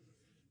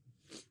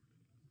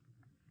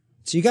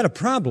 So you got a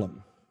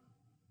problem.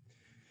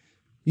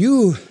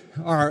 You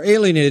are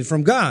alienated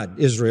from God,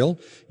 Israel.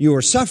 You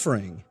are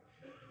suffering.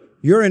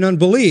 You're in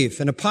unbelief,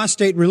 an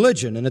apostate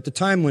religion. And at the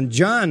time when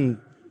John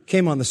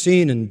came on the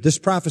scene and this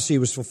prophecy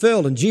was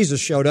fulfilled and Jesus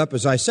showed up,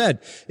 as I said,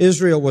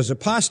 Israel was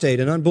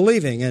apostate and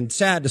unbelieving. And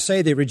sad to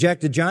say, they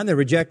rejected John, they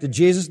rejected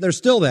Jesus. They're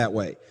still that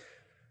way.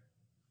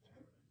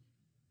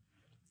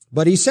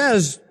 But he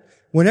says,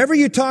 whenever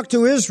you talk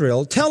to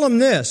Israel, tell them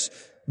this,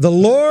 the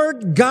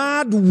Lord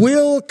God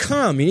will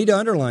come. You need to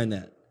underline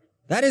that.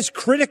 That is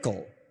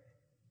critical.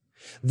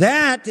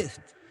 That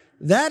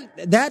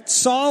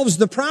solves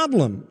the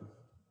problem.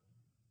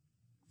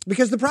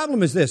 Because the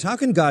problem is this, how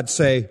can God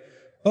say,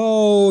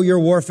 oh, your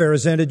warfare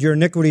is ended, your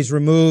iniquity is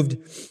removed,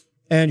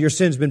 and your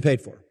sin's been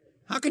paid for?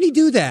 How can He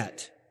do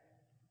that?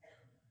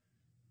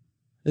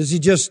 Does He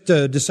just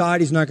decide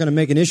He's not going to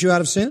make an issue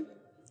out of sin?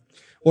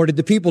 Or did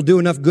the people do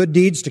enough good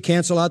deeds to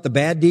cancel out the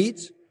bad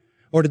deeds?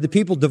 Or did the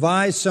people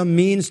devise some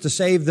means to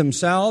save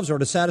themselves or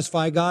to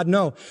satisfy God?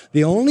 No.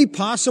 The only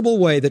possible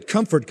way that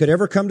comfort could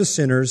ever come to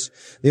sinners,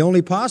 the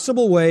only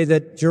possible way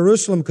that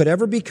Jerusalem could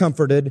ever be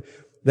comforted,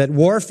 that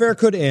warfare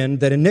could end,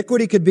 that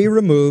iniquity could be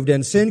removed,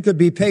 and sin could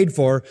be paid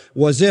for,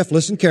 was if,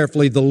 listen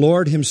carefully, the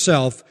Lord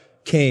Himself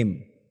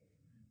came.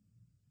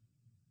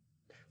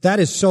 That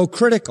is so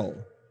critical.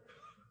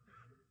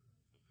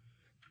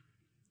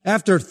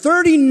 After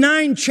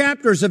 39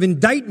 chapters of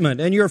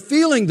indictment, and you're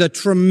feeling the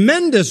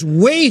tremendous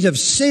weight of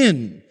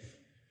sin,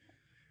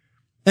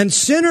 and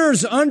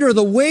sinners under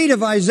the weight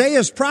of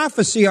Isaiah's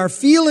prophecy are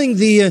feeling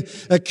the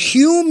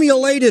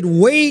accumulated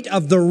weight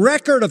of the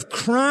record of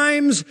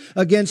crimes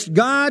against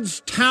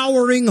God's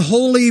towering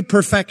holy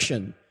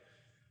perfection.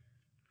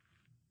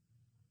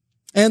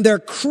 And they're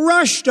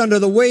crushed under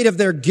the weight of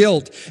their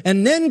guilt.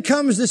 And then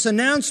comes this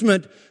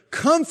announcement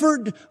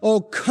Comfort,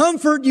 oh,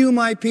 comfort you,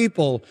 my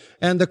people.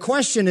 And the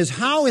question is,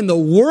 how in the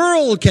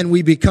world can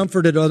we be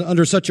comforted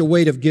under such a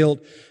weight of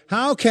guilt?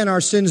 How can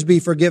our sins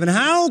be forgiven?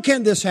 How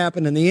can this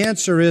happen? And the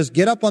answer is,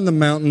 get up on the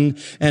mountain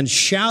and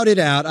shout it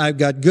out. I've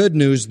got good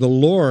news. The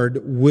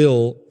Lord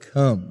will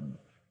come.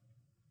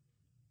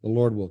 The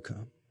Lord will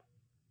come.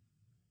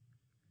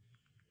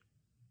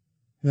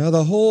 Now,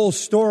 the whole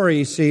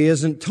story, see,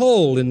 isn't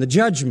told in the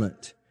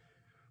judgment.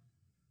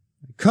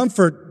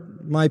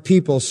 Comfort my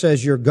people,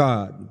 says your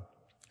God.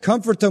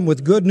 Comfort them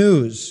with good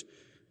news.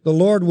 The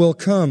Lord will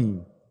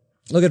come.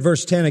 Look at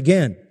verse 10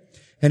 again.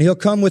 And He'll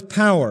come with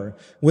power,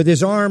 with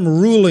His arm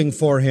ruling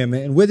for Him,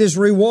 and with His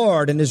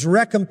reward and His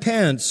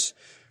recompense.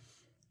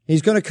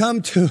 He's going to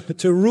come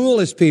to rule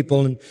His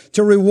people and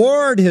to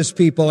reward His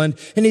people. And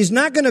He's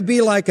not going to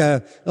be like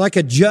a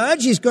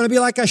judge. He's going to be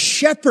like a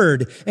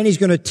shepherd. And He's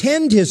going to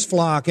tend His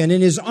flock. And in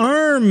His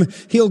arm,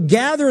 He'll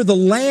gather the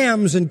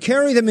lambs and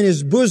carry them in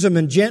His bosom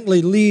and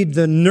gently lead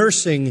the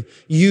nursing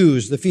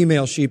ewes, the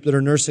female sheep that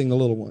are nursing the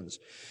little ones.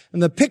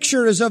 And the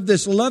picture is of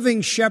this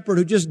loving shepherd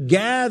who just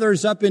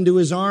gathers up into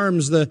His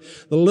arms the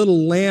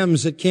little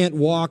lambs that can't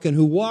walk and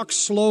who walk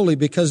slowly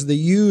because the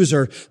ewes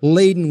are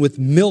laden with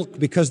milk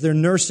because they're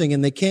nursing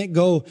and they can't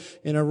go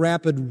in a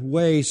rapid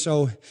way.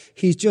 So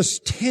He's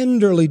just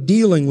tenderly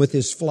dealing with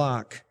His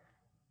flock.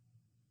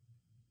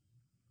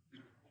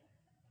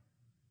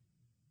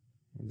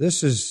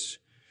 This is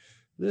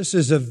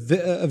a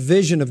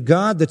vision of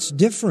God that's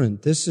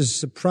different. This is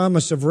the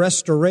promise of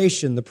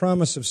restoration, the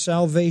promise of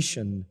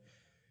salvation.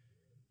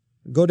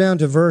 Go down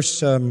to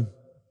verse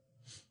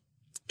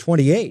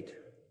 28.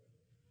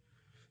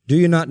 Do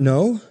you not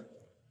know?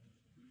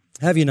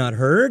 Have you not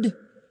heard?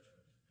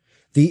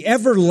 The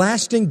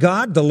everlasting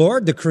God, the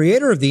Lord, the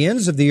Creator of the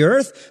ends of the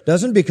earth,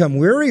 doesn't become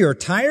weary or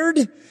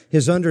tired.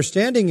 His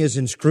understanding is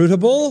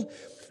inscrutable.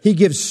 He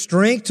gives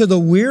strength to the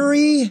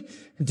weary.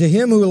 And to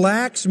him who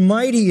lacks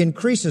might, He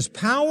increases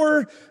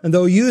power. And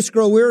though youths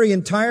grow weary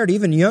and tired,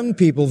 even young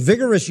people,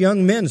 vigorous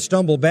young men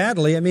stumble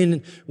badly. I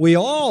mean, we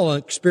all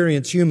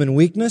experience human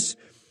weakness.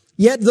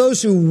 Yet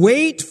those who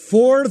wait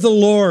for the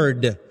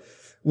Lord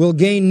will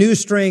gain new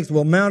strength,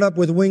 will mount up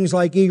with wings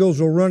like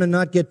eagles, will run and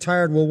not get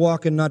tired, will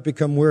walk and not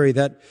become weary.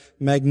 That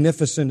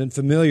magnificent and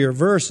familiar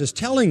verse is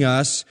telling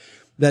us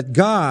that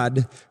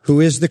God,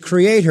 who is the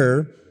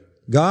Creator,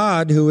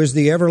 God, who is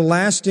the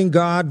everlasting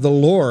God, the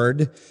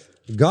Lord,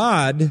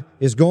 God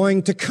is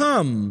going to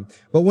come.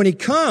 But when He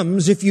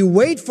comes, if you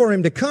wait for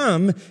Him to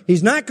come,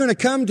 He's not going to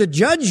come to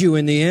judge you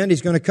in the end.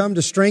 He's going to come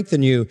to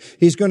strengthen you.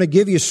 He's going to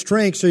give you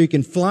strength so you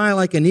can fly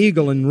like an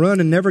eagle and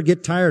run and never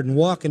get tired and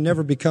walk and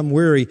never become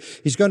weary.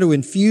 He's going to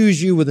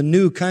infuse you with a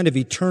new kind of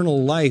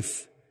eternal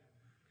life.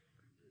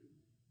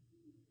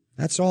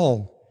 That's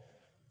all.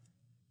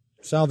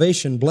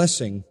 Salvation,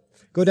 blessing.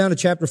 Go down to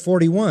chapter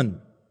 41.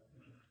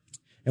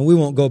 And we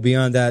won't go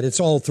beyond that. It's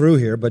all through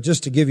here, but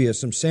just to give you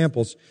some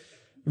samples.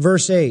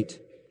 Verse 8,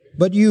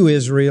 but you,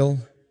 Israel,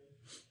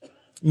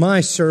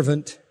 my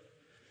servant,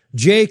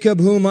 Jacob,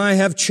 whom I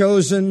have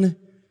chosen,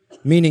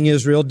 meaning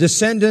Israel,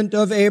 descendant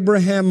of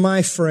Abraham,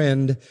 my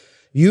friend,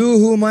 you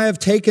whom I have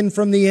taken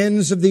from the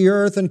ends of the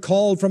earth and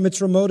called from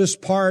its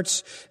remotest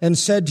parts and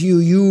said to you,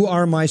 you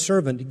are my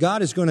servant.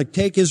 God is going to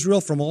take Israel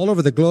from all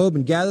over the globe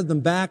and gather them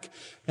back,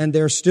 and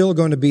they're still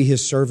going to be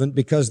His servant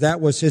because that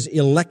was His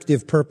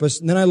elective purpose.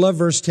 And then I love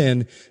verse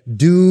 10,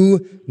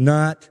 do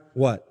not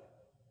what?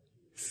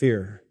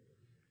 Fear,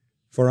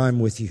 for I'm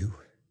with you.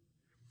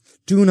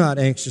 Do not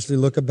anxiously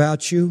look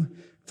about you,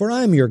 for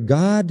I'm your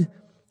God.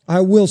 I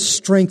will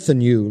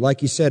strengthen you,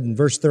 like He said in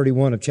verse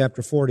 31 of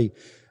chapter 40.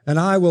 And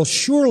I will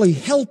surely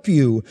help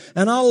you,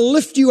 and I'll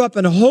lift you up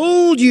and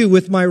hold you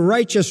with my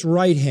righteous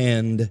right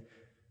hand.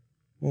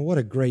 Well, what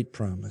a great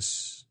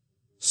promise.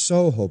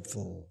 So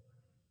hopeful.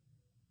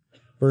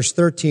 Verse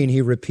 13,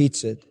 He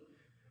repeats it.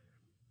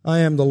 I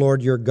am the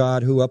Lord your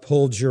God who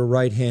upholds your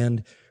right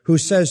hand, who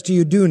says to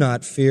you, do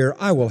not fear,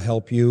 I will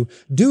help you.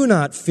 Do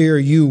not fear,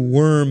 you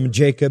worm,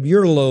 Jacob.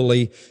 You're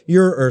lowly,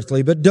 you're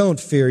earthly, but don't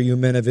fear, you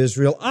men of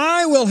Israel.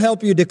 I will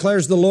help you,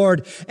 declares the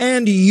Lord,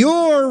 and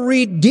your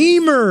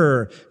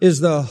Redeemer is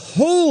the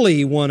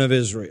Holy One of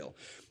Israel.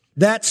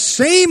 That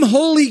same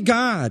holy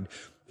God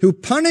who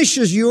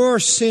punishes your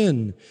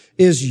sin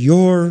is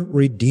your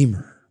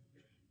Redeemer.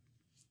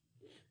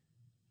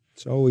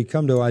 So we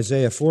come to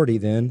Isaiah 40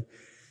 then,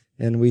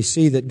 and we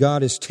see that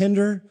God is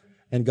tender,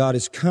 and God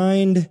is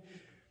kind.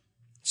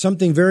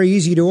 Something very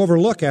easy to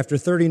overlook after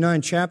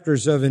 39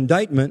 chapters of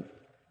indictment.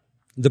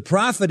 The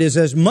prophet is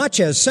as much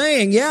as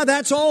saying, yeah,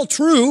 that's all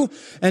true,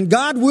 and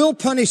God will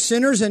punish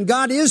sinners, and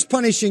God is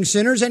punishing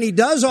sinners, and He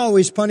does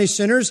always punish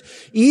sinners,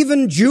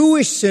 even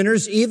Jewish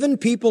sinners, even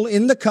people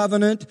in the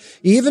covenant,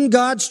 even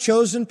God's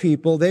chosen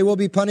people. They will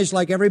be punished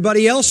like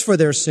everybody else for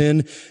their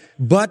sin.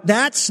 But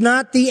that's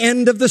not the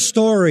end of the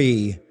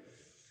story,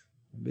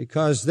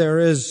 because there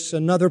is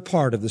another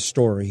part of the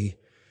story.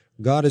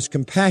 God is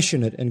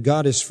compassionate and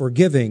God is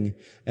forgiving,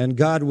 and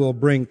God will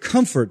bring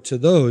comfort to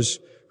those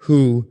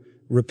who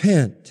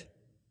repent.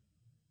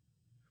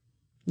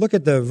 Look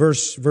at the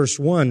verse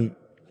 1.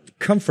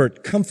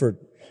 Comfort, comfort.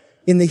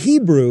 In the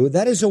Hebrew,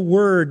 that is a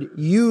word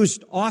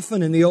used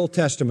often in the Old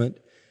Testament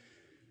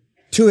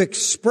to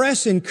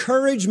express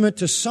encouragement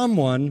to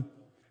someone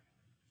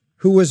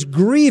who was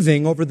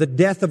grieving over the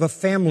death of a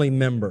family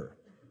member.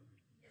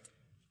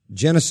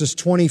 Genesis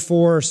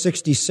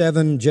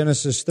 24:67,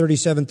 Genesis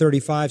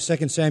 37:35,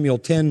 2 Samuel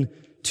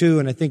 10:2,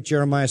 and I think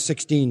Jeremiah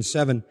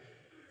 16:7.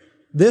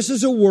 This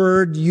is a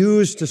word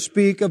used to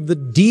speak of the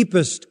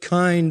deepest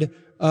kind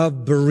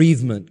of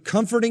bereavement,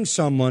 comforting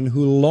someone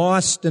who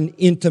lost an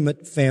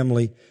intimate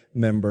family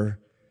member.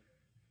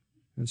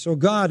 And so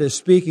God is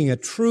speaking a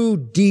true,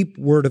 deep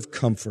word of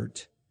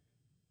comfort.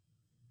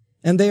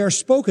 And they are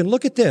spoken,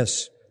 look at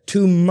this,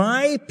 to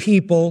my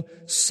people,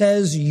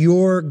 says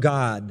your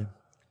God.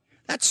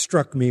 That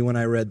struck me when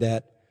I read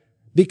that,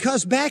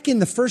 because back in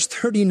the first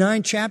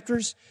 39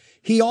 chapters,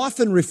 he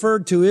often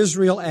referred to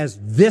Israel as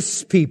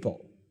this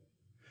people.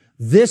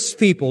 This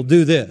people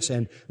do this,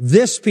 and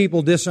this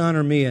people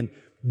dishonor me, and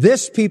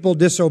this people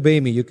disobey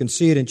me. You can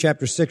see it in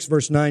chapter 6,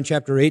 verse 9,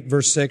 chapter 8,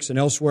 verse 6, and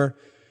elsewhere.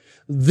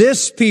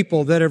 This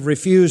people that have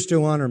refused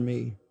to honor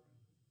me.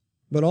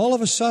 But all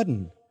of a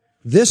sudden,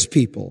 this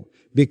people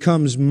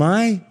becomes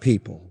my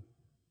people.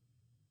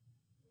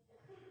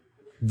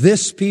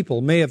 This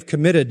people may have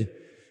committed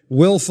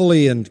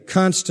willfully and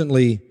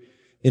constantly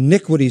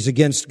iniquities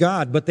against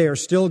God, but they are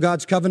still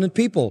God's covenant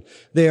people.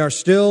 They are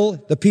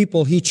still the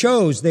people He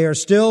chose. They are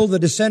still the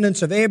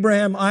descendants of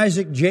Abraham,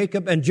 Isaac,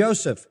 Jacob, and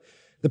Joseph,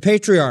 the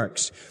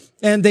patriarchs.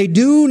 And they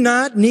do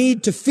not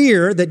need to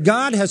fear that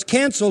God has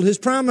canceled His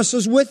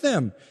promises with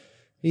them.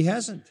 He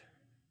hasn't.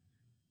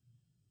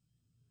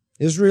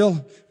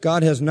 Israel,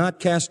 God has not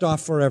cast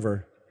off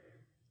forever.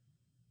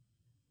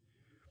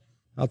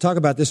 I'll talk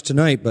about this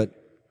tonight, but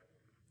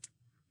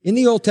in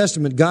the Old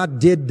Testament, God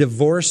did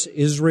divorce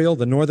Israel,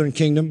 the northern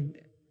kingdom,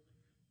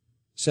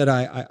 said,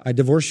 I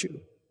divorce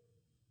you.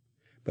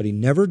 But He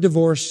never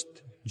divorced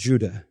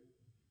Judah.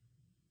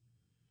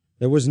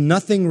 There was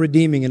nothing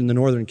redeeming in the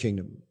northern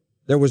kingdom.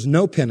 There was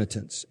no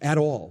penitence at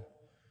all.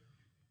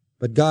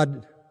 But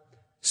God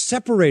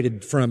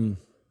separated from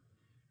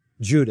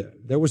Judah.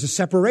 There was a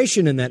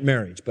separation in that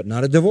marriage, but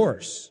not a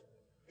divorce.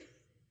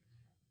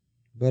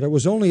 But it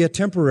was only a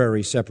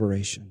temporary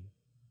separation.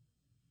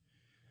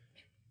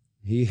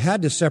 He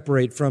had to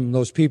separate from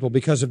those people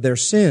because of their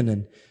sin,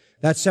 and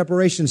that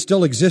separation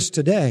still exists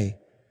today.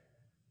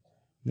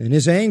 And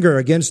His anger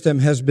against them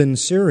has been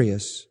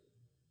serious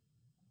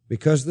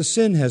because the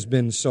sin has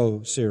been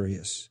so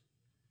serious.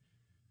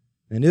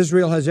 And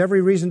Israel has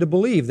every reason to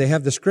believe. They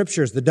have the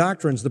Scriptures, the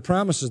doctrines, the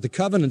promises, the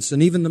covenants,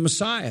 and even the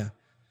Messiah.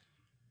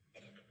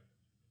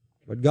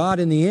 But God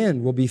in the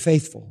end will be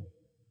faithful.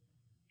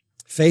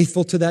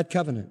 Faithful to that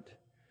covenant.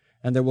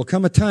 And there will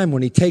come a time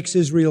when He takes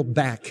Israel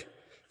back.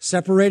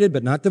 Separated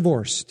but not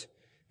divorced.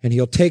 And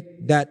He'll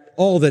take that,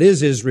 all that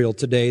is Israel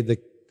today, the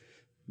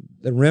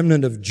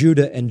remnant of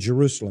Judah and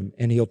Jerusalem,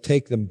 and He'll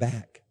take them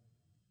back.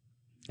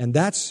 And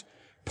that's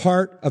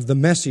part of the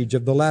message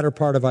of the latter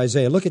part of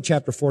Isaiah. Look at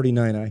chapter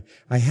 49.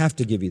 I have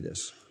to give you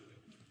this.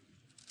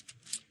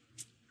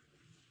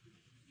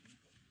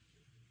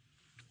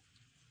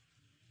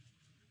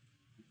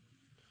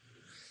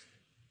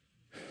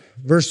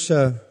 Verse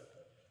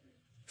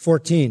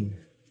 14.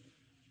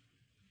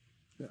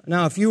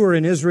 Now, if you were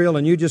in Israel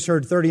and you just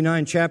heard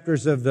 39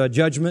 chapters of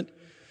judgment,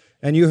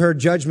 and you heard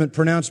judgment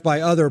pronounced by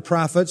other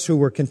prophets who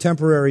were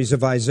contemporaries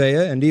of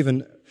Isaiah, and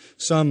even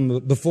some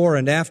before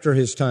and after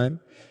his time,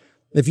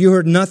 if you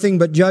heard nothing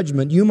but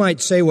judgment, you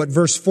might say what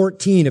verse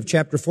 14 of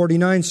chapter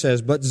 49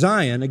 says, but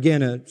Zion,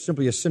 again,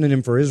 simply a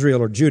synonym for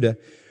Israel or Judah,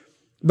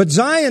 but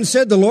Zion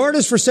said, the Lord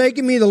has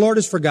forsaken me, the Lord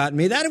has forgotten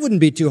me. That wouldn't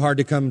be too hard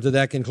to come to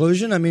that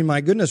conclusion. I mean, my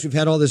goodness, we've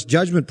had all this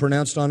judgment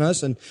pronounced on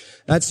us, and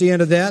that's the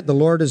end of that. The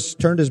Lord has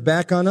turned His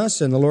back on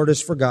us, and the Lord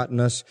has forgotten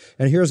us.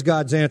 And here's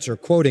God's answer,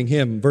 quoting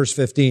Him, verse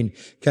 15.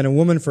 Can a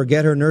woman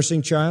forget her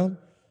nursing child?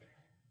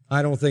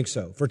 I don't think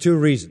so, for two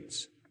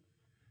reasons.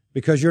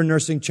 Because your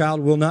nursing child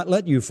will not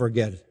let you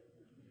forget.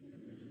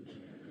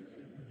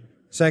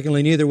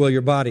 Secondly, neither will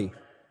your body.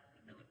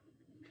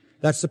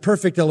 That's the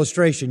perfect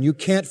illustration. You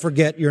can't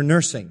forget your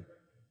nursing.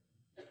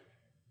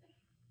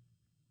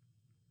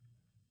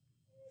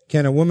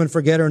 Can a woman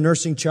forget her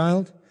nursing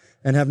child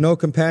and have no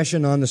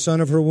compassion on the son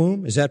of her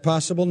womb? Is that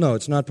possible? No,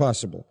 it's not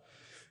possible.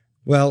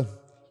 Well,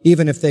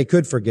 even if they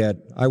could forget,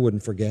 I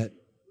wouldn't forget.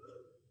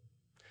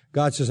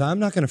 God says, I'm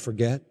not going to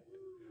forget.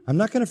 I'm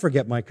not going to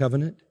forget my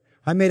covenant.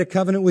 I made a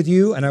covenant with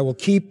you, and I will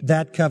keep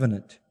that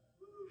covenant.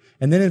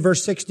 And then in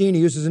verse 16, He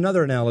uses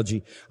another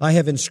analogy. I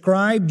have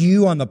inscribed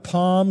you on the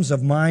palms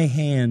of my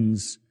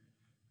hands.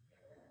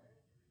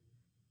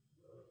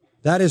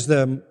 That is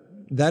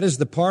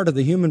the part of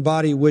the human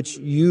body which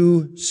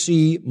you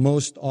see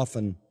most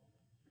often.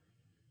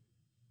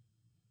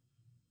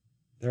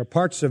 There are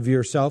parts of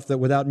yourself that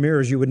without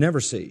mirrors you would never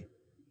see.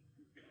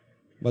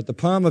 But the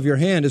palm of your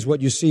hand is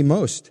what you see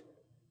most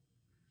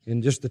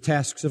in just the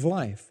tasks of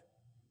life.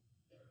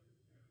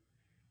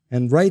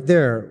 And right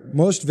there,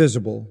 most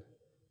visible,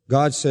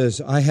 God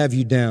says, I have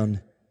you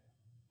down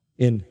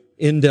in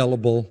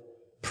indelible,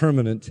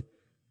 permanent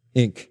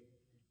ink.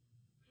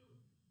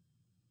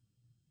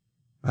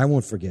 I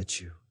won't forget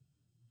you.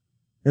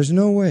 There's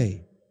no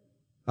way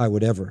I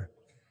would ever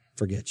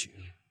forget you.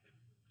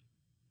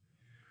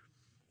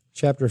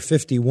 Chapter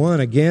 51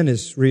 again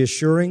is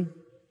reassuring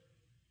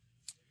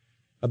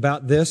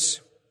about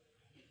this.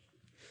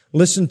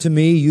 Listen to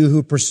me, you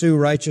who pursue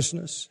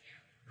righteousness,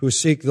 who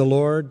seek the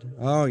Lord.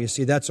 Oh, you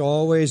see, that's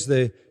always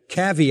the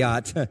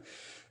caveat.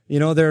 You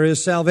know, there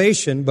is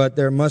salvation, but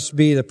there must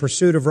be the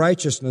pursuit of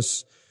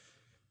righteousness.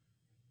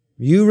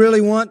 You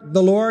really want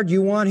the Lord?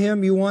 You want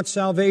Him? You want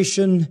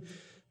salvation?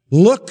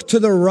 Look to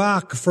the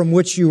rock from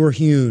which you were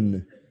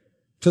hewn,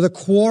 to the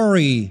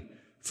quarry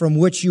from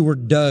which you were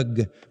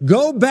dug.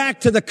 Go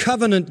back to the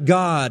covenant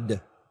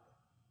God.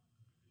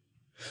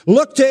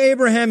 Look to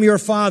Abraham your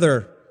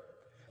father,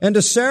 and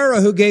to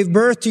Sarah who gave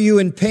birth to you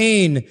in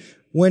pain.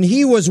 When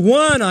he was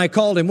one, I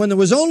called him. When there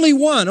was only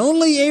one,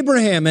 only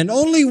Abraham, and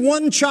only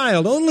one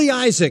child, only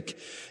Isaac.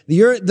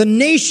 The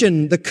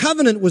nation, the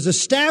covenant was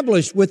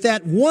established with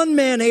that one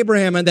man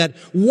Abraham and that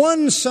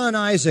one son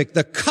Isaac.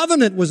 The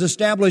covenant was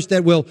established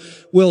that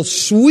will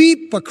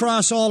sweep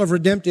across all of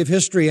redemptive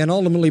history and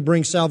ultimately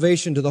bring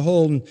salvation to the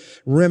whole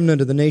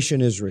remnant of the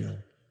nation Israel.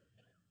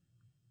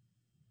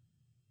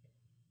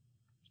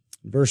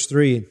 Verse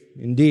 3,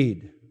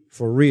 indeed,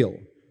 for real,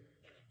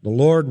 the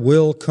Lord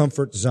will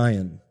comfort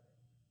Zion.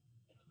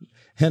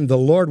 And the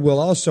Lord will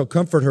also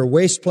comfort her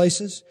waste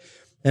places.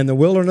 And the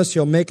wilderness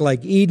He'll make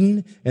like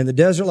Eden, and the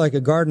desert like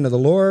a garden of the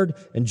Lord.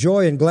 And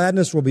joy and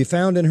gladness will be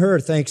found in her,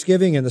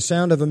 thanksgiving and the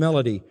sound of a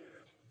melody.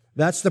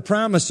 That's the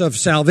promise of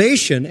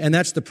salvation, and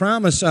that's the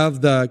promise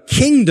of the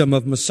kingdom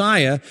of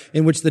Messiah,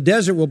 in which the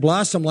desert will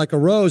blossom like a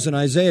rose. And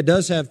Isaiah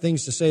does have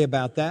things to say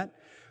about that.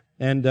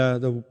 And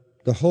the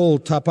whole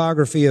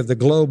topography of the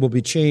globe will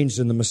be changed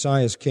in the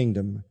Messiah's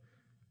kingdom.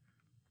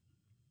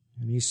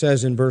 And he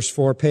says in verse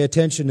 4, pay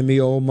attention to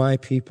me, O my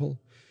people.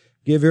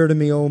 Give ear to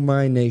me, O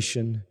my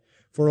nation.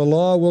 For a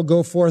law will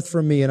go forth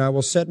from me, and I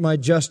will set my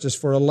justice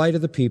for a light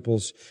of the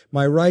peoples.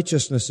 My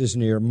righteousness is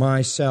near.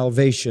 My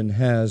salvation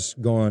has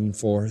gone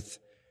forth.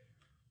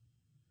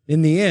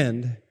 In the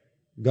end,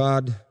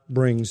 God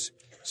brings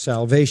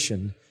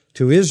salvation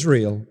to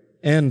Israel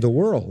and the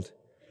world.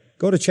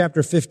 Go to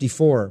chapter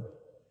 54.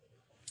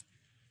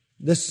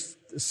 This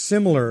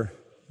similar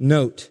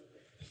note.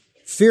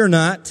 Fear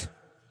not,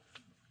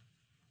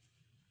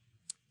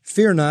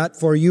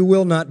 for you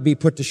will not be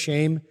put to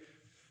shame.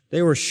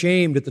 They were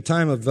shamed at the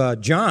time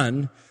of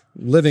John,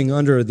 living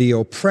under the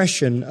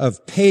oppression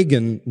of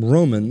pagan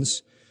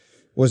Romans,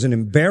 was an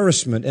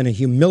embarrassment and a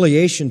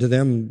humiliation to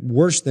them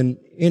worse than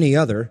any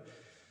other.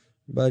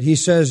 But he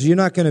says, you're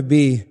not going to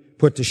be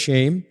put to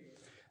shame,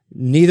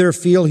 neither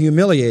feel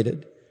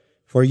humiliated,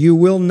 for you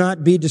will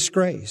not be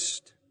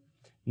disgraced.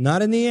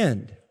 Not in the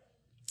end.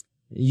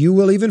 You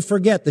will even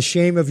forget the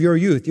shame of your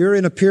youth. You're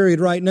in a period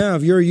right now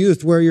of your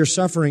youth where you're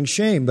suffering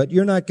shame, but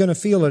you're not going to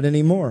feel it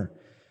anymore.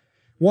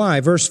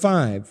 Why? Verse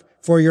 5,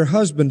 for your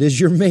husband is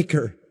your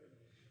maker,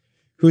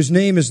 whose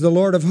name is the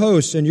Lord of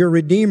hosts, and your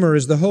Redeemer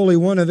is the Holy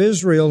One of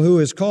Israel, who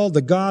is called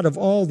the God of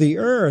all the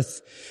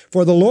earth.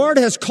 For the Lord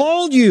has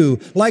called you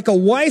like a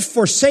wife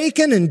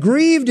forsaken and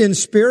grieved in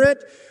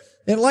spirit,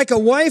 and like a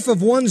wife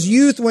of one's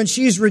youth when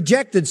she's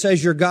rejected,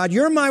 says your God.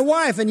 You're my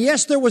wife, and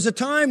yes, there was a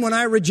time when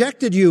I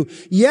rejected you.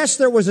 Yes,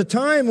 there was a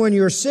time when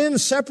your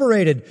sins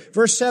separated.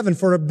 Verse 7,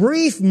 for a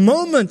brief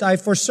moment I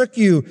forsook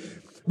you,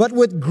 but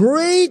with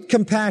great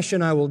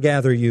compassion I will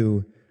gather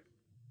you.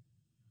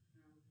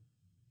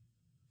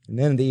 And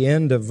then at the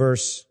end of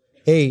verse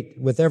 8,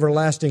 with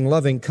everlasting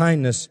loving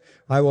kindness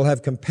I will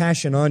have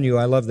compassion on you.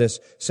 I love this.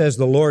 Says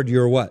the Lord,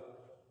 your what?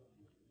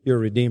 Your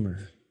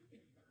Redeemer.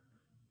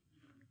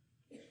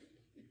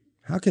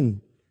 How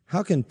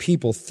can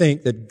people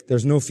think that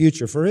there's no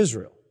future for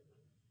Israel?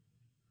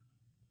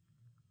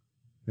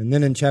 And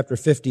then in chapter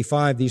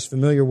 55, these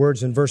familiar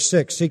words in verse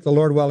 6, seek the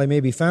Lord while He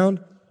may be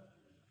found.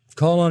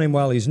 Call on Him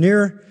while He's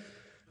near.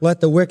 Let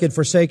the wicked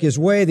forsake his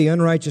way, the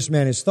unrighteous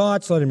man his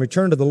thoughts. Let him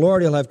return to the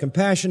Lord. He'll have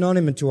compassion on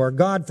him and to our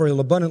God, for He'll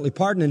abundantly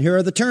pardon. And here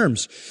are the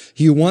terms.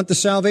 You want the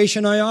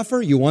salvation I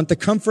offer? You want the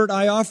comfort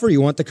I offer?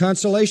 You want the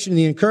consolation and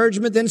the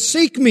encouragement? Then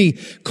seek me.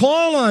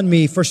 Call on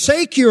me.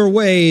 Forsake your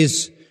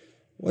ways.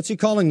 What's He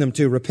calling them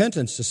to?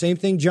 Repentance. The same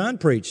thing John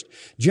preached.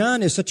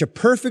 John is such a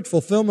perfect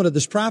fulfillment of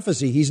this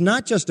prophecy. He's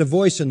not just a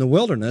voice in the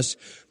wilderness.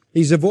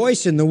 He's a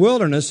voice in the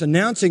wilderness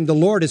announcing the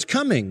Lord is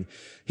coming.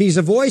 He's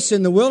a voice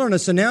in the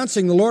wilderness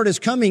announcing the Lord is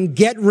coming.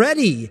 Get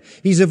ready.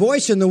 He's a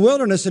voice in the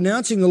wilderness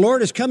announcing the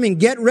Lord is coming.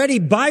 Get ready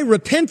by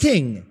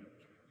repenting.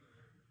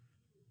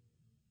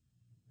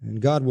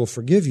 And God will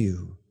forgive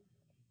you.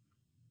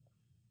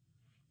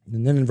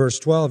 And then in verse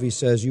 12 He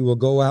says, you will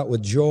go out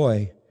with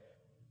joy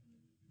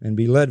and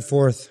be led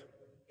forth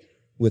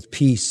with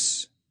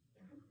peace.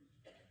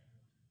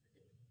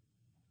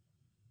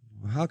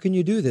 How can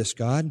you do this,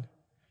 God?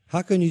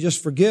 How can you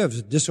just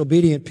forgive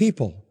disobedient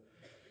people?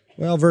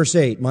 Well, verse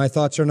 8, my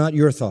thoughts are not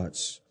your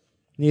thoughts,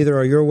 neither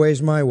are your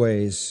ways my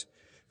ways.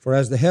 For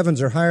as the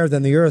heavens are higher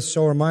than the earth,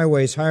 so are my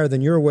ways higher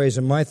than your ways,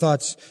 and my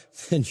thoughts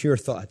than your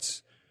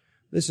thoughts.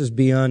 This is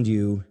beyond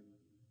you.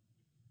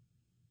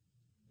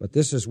 But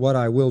this is what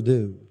I will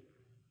do.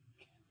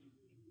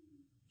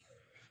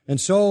 And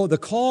so the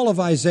call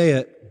of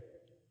Isaiah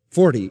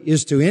 40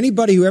 is to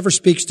anybody who ever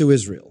speaks to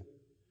Israel.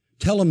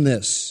 Tell them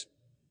this.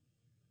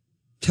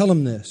 Tell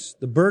them this.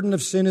 The burden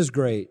of sin is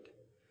great.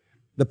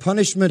 The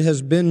punishment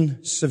has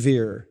been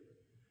severe.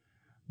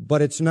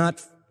 But it's not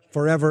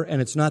forever,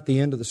 and it's not the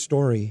end of the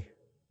story.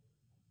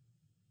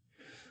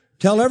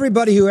 Tell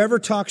everybody who ever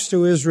talks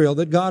to Israel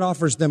that God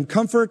offers them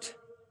comfort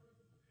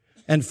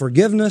and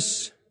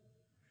forgiveness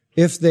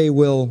if they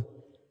will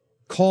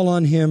call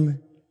on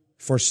Him,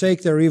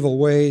 forsake their evil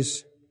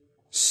ways,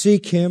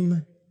 seek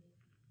Him,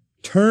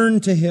 turn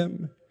to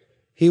Him.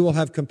 He will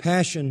have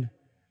compassion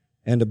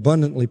and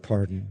abundantly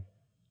pardon.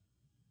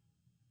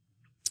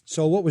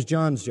 So what was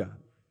John's job?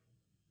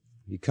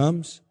 He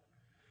comes.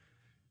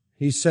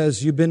 He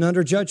says, you've been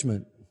under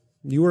judgment.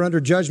 You were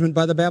under judgment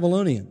by the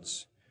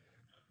Babylonians.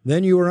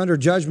 Then you were under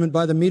judgment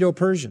by the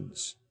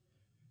Medo-Persians.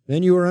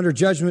 Then you were under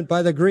judgment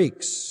by the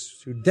Greeks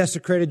who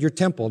desecrated your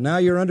temple. Now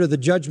you're under the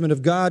judgment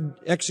of God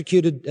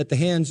executed at the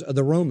hands of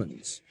the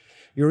Romans.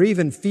 You're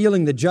even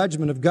feeling the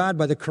judgment of God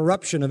by the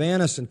corruption of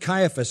Annas and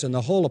Caiaphas and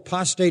the whole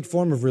apostate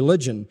form of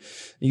religion.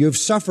 You've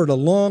suffered a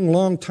long,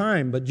 long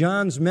time, but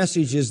John's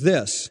message is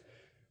this: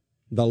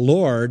 the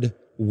Lord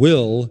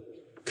will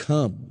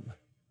come.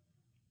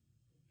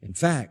 In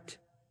fact,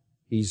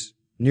 He's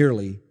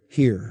nearly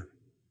here.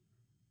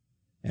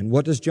 And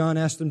what does John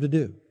ask them to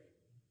do?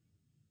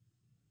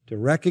 To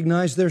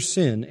recognize their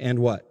sin and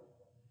what?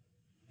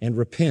 And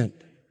repent.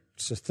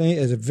 It's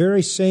the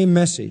very same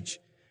message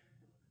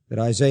that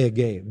Isaiah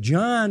gave.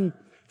 John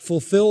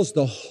fulfills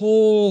the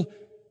whole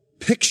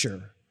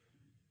picture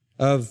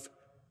of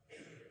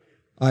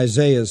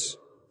Isaiah's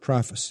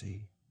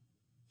prophecy.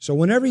 So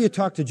whenever you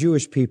talk to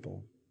Jewish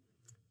people,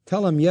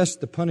 tell them, yes,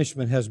 the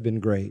punishment has been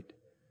great,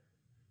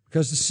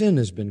 because the sin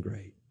has been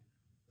great.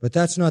 But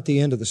that's not the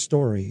end of the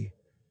story.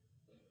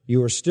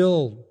 You are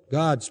still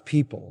God's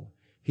people.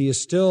 He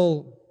is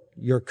still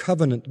your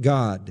covenant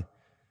God,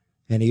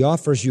 and He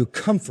offers you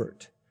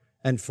comfort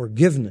and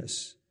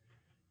forgiveness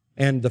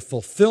and the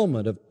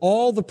fulfillment of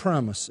all the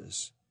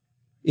promises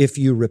if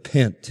you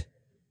repent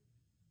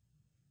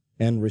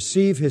and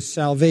receive His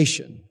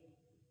salvation.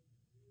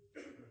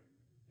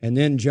 And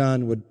then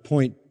John would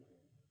point,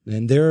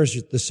 and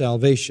there's the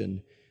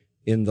salvation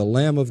in the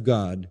Lamb of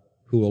God,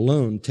 who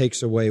alone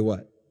takes away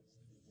what?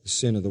 The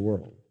sin of the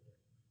world.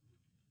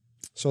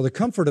 So the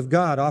comfort of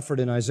God offered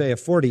in Isaiah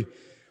 40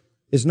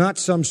 is not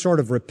some sort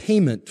of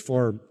repayment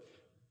for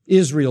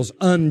Israel's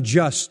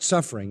unjust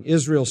suffering.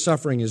 Israel's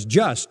suffering is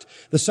just.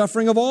 The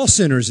suffering of all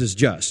sinners is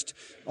just.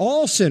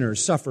 All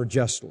sinners suffer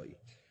justly.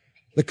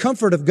 The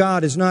comfort of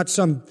God is not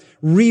some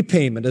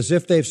repayment as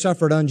if they've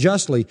suffered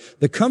unjustly.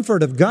 The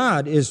comfort of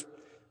God is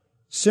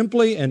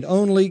simply and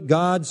only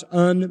God's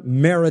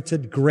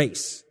unmerited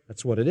grace.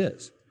 That's what it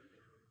is.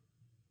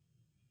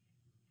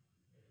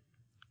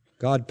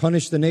 God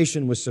punished the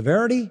nation with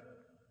severity.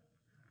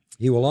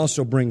 He will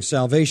also bring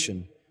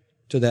salvation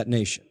to that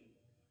nation.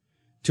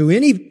 To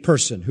any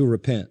person who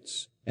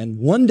repents. And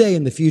one day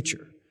in the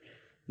future,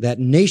 that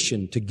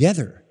nation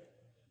together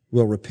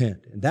will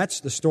repent. And that's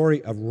the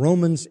story of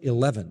Romans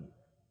 11.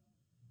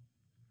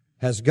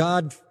 Has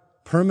God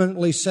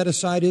permanently set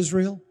aside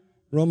Israel?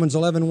 Romans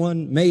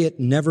 11:1, may it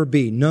never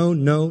be. No,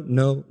 no,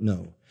 no,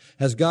 no.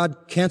 Has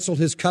God canceled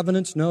His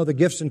covenants? No, the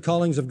gifts and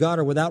callings of God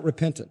are without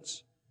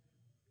repentance.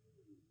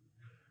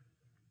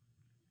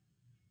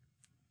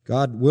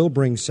 God will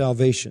bring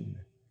salvation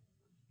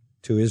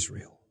to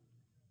Israel.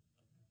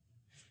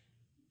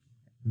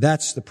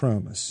 That's the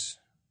promise.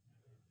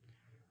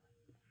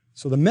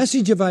 So the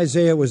message of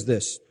Isaiah was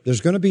this: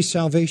 there's going to be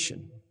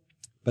salvation,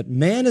 but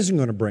man isn't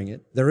going to bring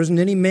it. There isn't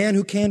any man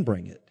who can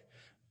bring it.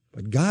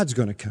 But God's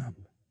going to come,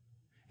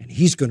 and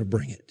He's going to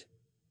bring it.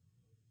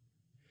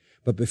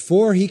 But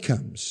before He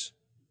comes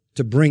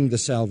to bring the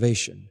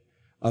salvation,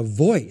 a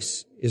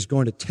voice is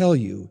going to tell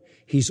you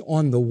He's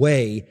on the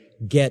way.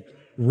 Get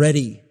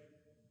ready.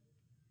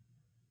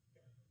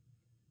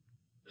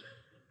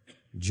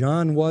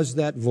 John was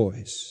that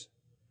voice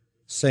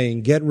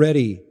saying, get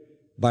ready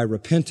by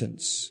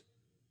repentance.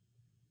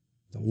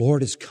 The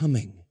Lord is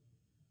coming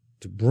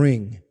to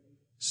bring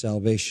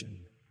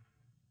salvation.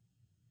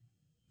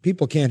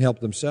 People can't help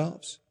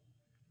themselves.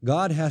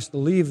 God has to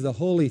leave the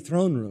holy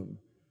throne room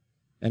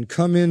and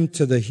come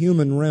into the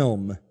human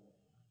realm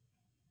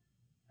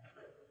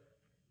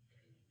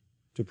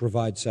to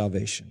provide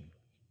salvation.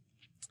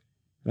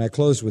 And I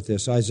close with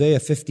this, Isaiah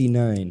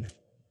 59.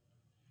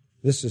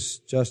 This is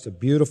just a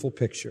beautiful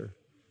picture.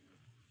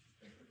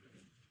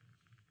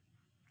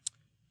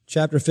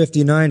 Chapter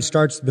 59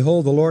 starts,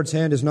 behold, the Lord's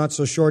hand is not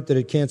so short that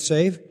it can't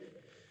save.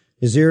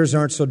 His ears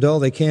aren't so dull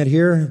they can't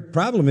hear.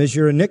 Problem is,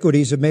 your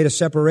iniquities have made a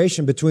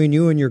separation between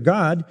you and your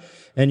God,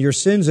 and your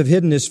sins have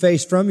hidden His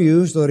face from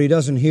you so that He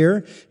doesn't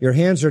hear. Your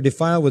hands are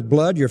defiled with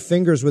blood, your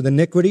fingers with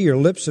iniquity, your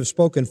lips have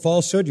spoken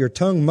falsehood, your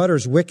tongue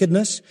mutters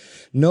wickedness.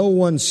 No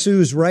one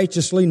sues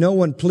righteously, no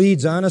one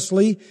pleads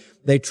honestly.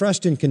 They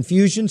trust in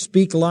confusion,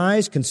 speak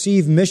lies,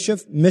 conceive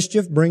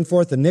mischief, bring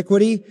forth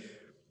iniquity.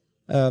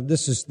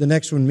 The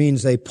next one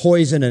means they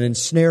poison and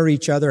ensnare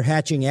each other,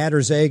 hatching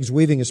adder's eggs,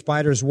 weaving a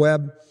spider's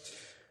web.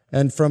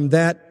 And from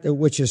that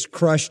which is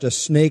crushed, a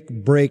snake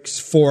breaks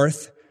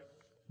forth.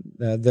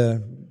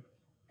 The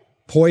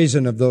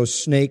poison of those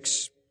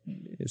snakes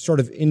is sort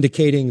of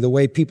indicating the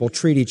way people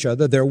treat each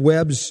other. Their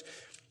webs,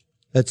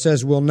 it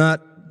says, will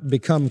not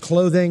become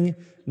clothing,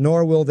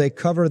 nor will they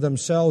cover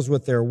themselves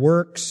with their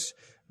works.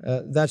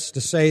 That's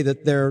to say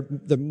that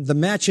the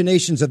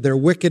machinations of their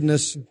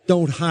wickedness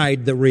don't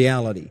hide the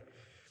reality.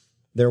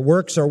 Their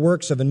works are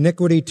works of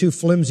iniquity, too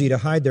flimsy to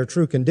hide their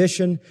true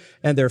condition,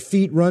 and their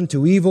feet run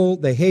to evil.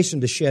 They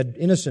hasten to shed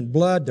innocent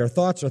blood. Their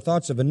thoughts are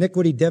thoughts of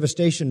iniquity.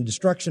 Devastation and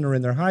destruction are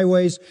in their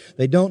highways.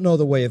 They don't know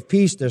the way of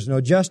peace. There's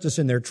no justice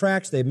in their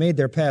tracks. They've made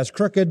their paths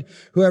crooked.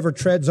 Whoever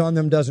treads on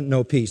them doesn't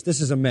know peace. This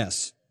is a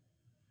mess.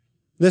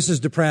 This is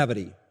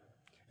depravity.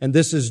 And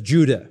this is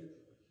Judah.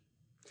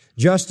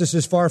 Justice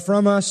is far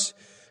from us,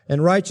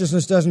 and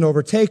righteousness doesn't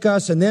overtake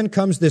us. And then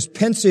comes this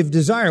pensive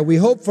desire. We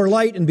hope for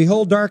light and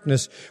behold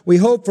darkness. We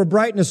hope for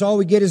brightness. All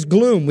we get is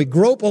gloom. We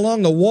grope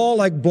along the wall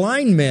like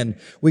blind men.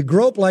 We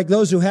grope like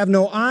those who have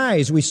no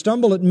eyes. We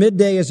stumble at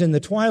midday as in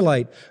the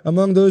twilight.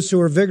 Among those who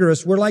are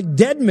vigorous, we're like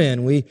dead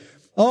men.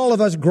 All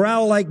of us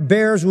growl like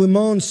bears. We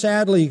moan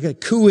sadly,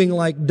 cooing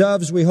like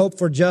doves. We hope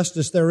for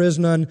justice. There is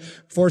none.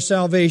 For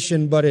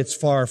salvation, but it's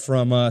far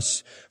from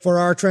us. For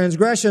our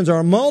transgressions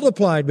are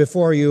multiplied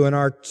before you, and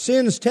our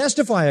sins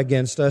testify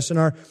against us, and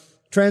our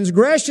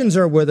transgressions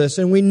are with us,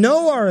 and we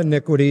know our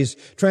iniquities,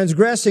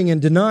 transgressing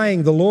and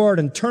denying the Lord,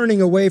 and turning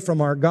away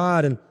from our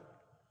God, and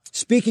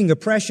speaking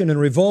oppression and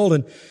revolt,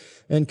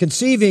 and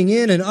conceiving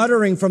in and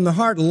uttering from the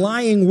heart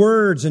lying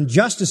words, and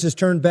justice is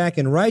turned back,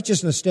 and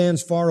righteousness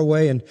stands far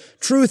away, and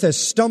truth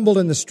has stumbled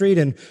in the street,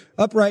 and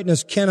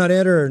uprightness cannot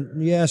enter.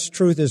 And yes,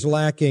 truth is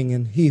lacking,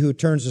 and he who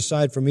turns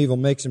aside from evil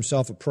makes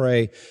himself a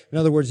prey. In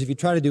other words, if you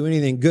try to do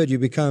anything good, you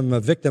become a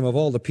victim of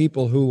all the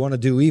people who want to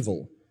do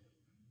evil.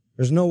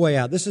 There's no way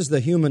out. This is the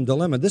human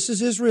dilemma. This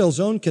is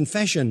Israel's own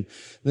confession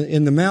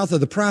in the mouth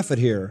of the prophet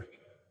here.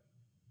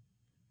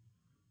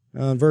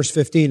 In verse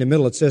 15, in the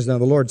middle, it says, "Now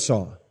the Lord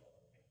saw,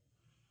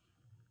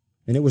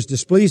 and it was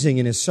displeasing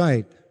in his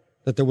sight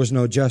that there was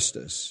no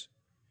justice."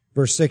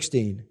 Verse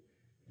 16,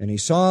 "And he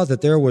saw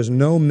that there was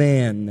no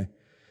man.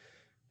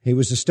 He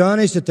was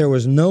astonished that there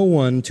was no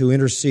one to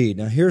intercede."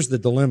 Now here's the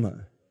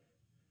dilemma.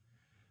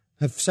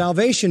 If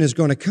salvation is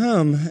going to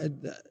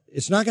come,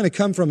 it's not going to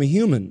come from a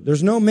human.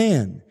 There's no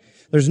man.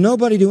 There's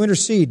nobody to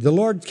intercede. The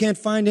Lord can't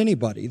find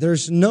anybody.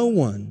 There's no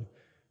one.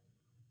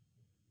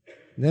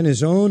 And then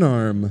his own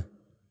arm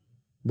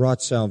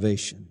brought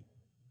salvation.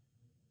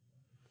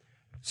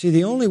 See,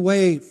 the only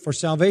way for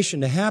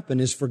salvation to happen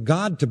is for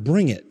God to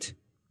bring it.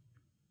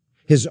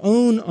 His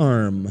own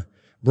arm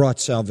brought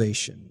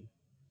salvation.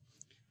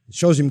 It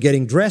shows him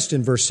getting dressed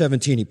in verse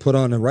 17. He put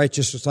on a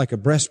righteousness like a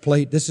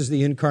breastplate. This is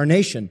the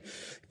incarnation.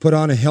 He put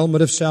on a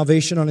helmet of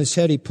salvation on his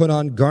head. He put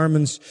on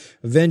garments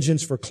of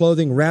vengeance for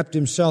clothing, wrapped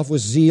himself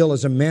with zeal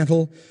as a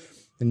mantle,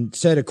 and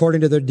said,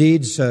 according to their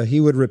deeds, he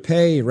would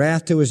repay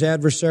wrath to his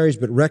adversaries,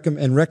 but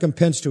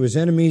recompense to his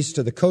enemies.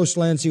 To the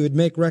coastlands he would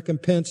make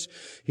recompense.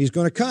 He's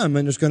going to come,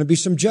 and there's going to be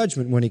some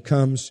judgment when he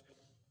comes.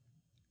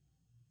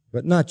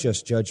 But not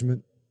just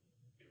judgment.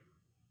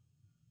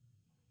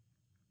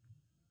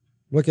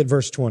 Look at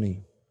verse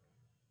 20.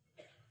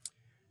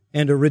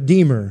 "And a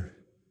Redeemer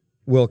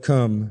will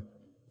come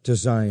to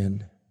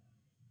Zion,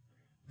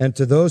 and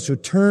to those who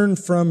turn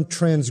from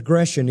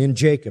transgression in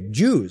Jacob."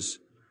 Jews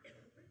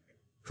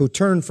who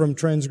turn from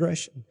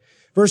transgression.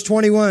 Verse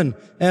 21,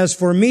 "As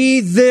for me,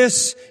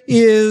 this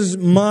is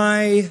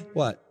my,"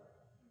 what?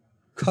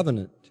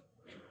 "Covenant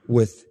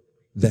with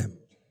them."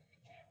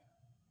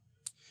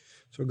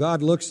 So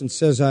God looks and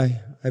says,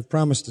 I've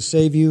promised to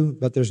save you,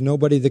 but there's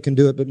nobody that can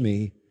do it but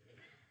me.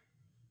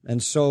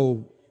 And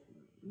so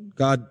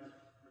God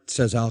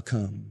says, I'll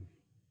come.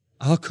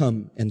 I'll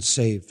come and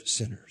save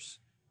sinners.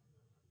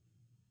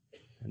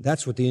 And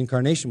that's what the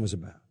incarnation was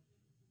about.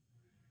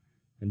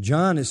 And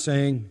John is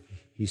saying,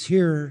 He's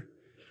here,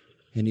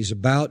 and He's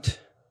about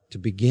to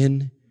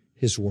begin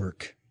His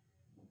work.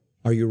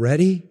 Are you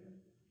ready?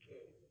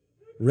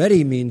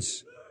 Ready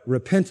means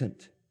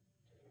repentant.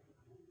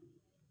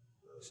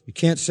 You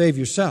can't save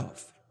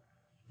yourself,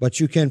 but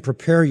you can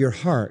prepare your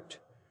heart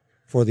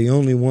for the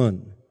only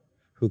one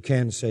who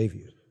can save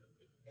you.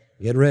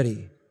 Get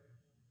ready.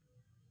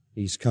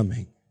 He's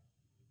coming.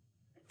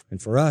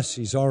 And for us,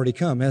 He's already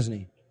come, hasn't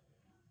He?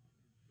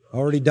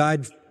 Already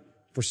died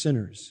for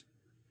sinners.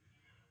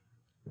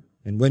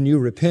 And when you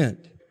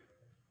repent,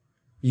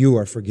 you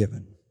are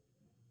forgiven.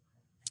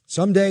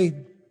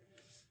 Someday,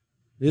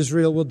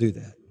 Israel will do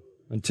that.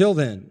 Until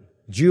then,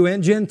 Jew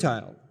and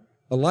Gentile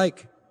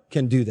alike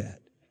can do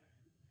that.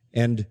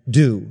 And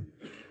do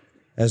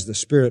as the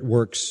Spirit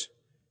works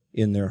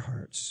in their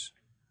hearts.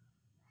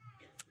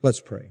 Let's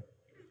pray.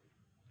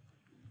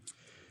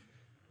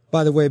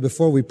 By the way,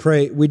 before we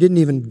pray, we didn't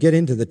even get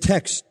into the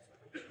text.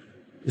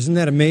 Isn't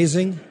that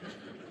amazing?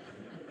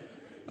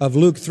 Of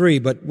Luke 3,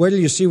 but wait till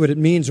you see what it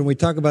means when we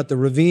talk about the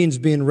ravines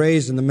being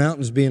raised and the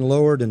mountains being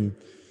lowered and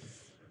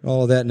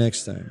All of that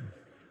next time.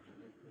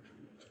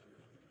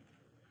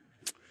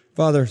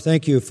 Father,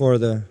 thank you for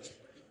the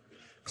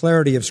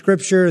clarity of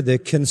Scripture, the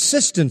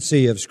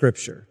consistency of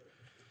Scripture.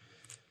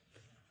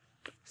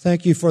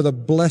 Thank you for the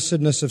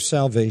blessedness of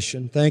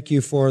salvation. Thank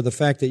you for the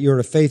fact that you're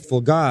a faithful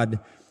God.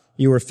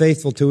 You were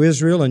faithful to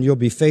Israel, and you'll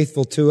be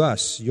faithful to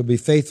us. You'll be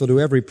faithful to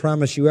every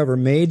promise you ever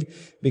made,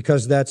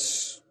 because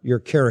that's your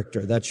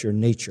character, that's your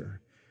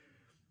nature.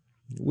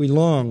 We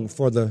long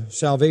for the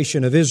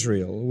salvation of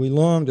Israel. We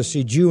long to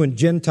see Jew and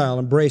Gentile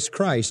embrace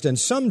Christ, and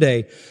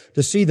someday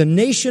to see the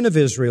nation of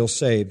Israel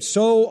saved.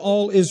 So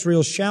all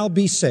Israel shall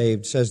be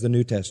saved, says the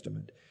New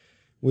Testament.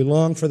 We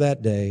long for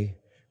that day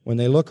when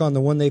they look on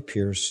the one they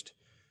pierced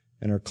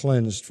and are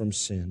cleansed from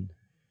sin.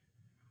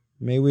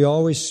 May we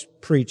always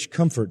preach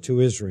comfort to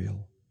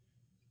Israel.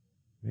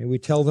 May we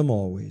tell them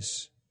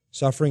always,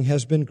 suffering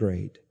has been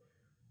great,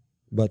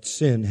 but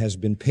sin has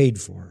been paid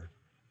for.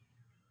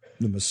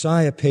 The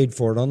Messiah paid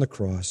for it on the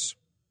cross,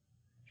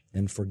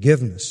 and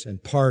forgiveness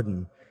and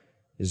pardon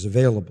is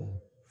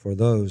available for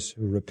those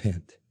who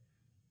repent.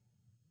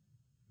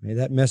 May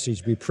that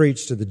message be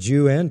preached to the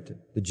Jew and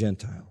the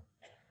Gentile,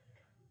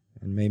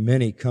 and may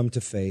many come to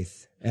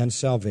faith and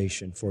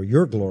salvation for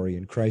your glory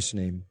in Christ's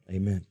name.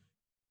 Amen.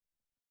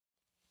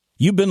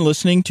 You've been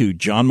listening to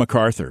John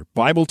MacArthur,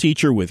 Bible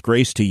teacher with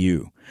Grace to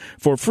You.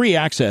 For free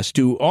access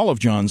to all of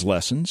John's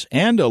lessons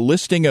and a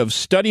listing of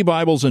study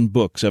Bibles and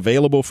books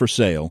available for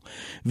sale,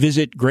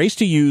 visit Grace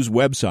to You's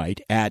website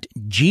at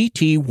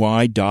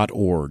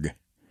gty.org.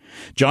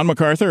 John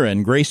MacArthur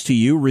and Grace to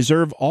You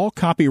reserve all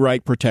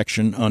copyright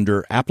protection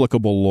under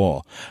applicable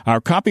law.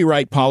 Our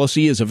copyright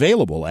policy is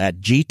available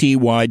at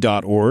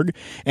gty.org,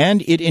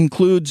 and it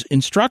includes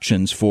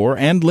instructions for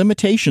and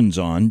limitations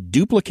on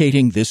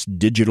duplicating this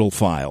digital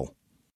file.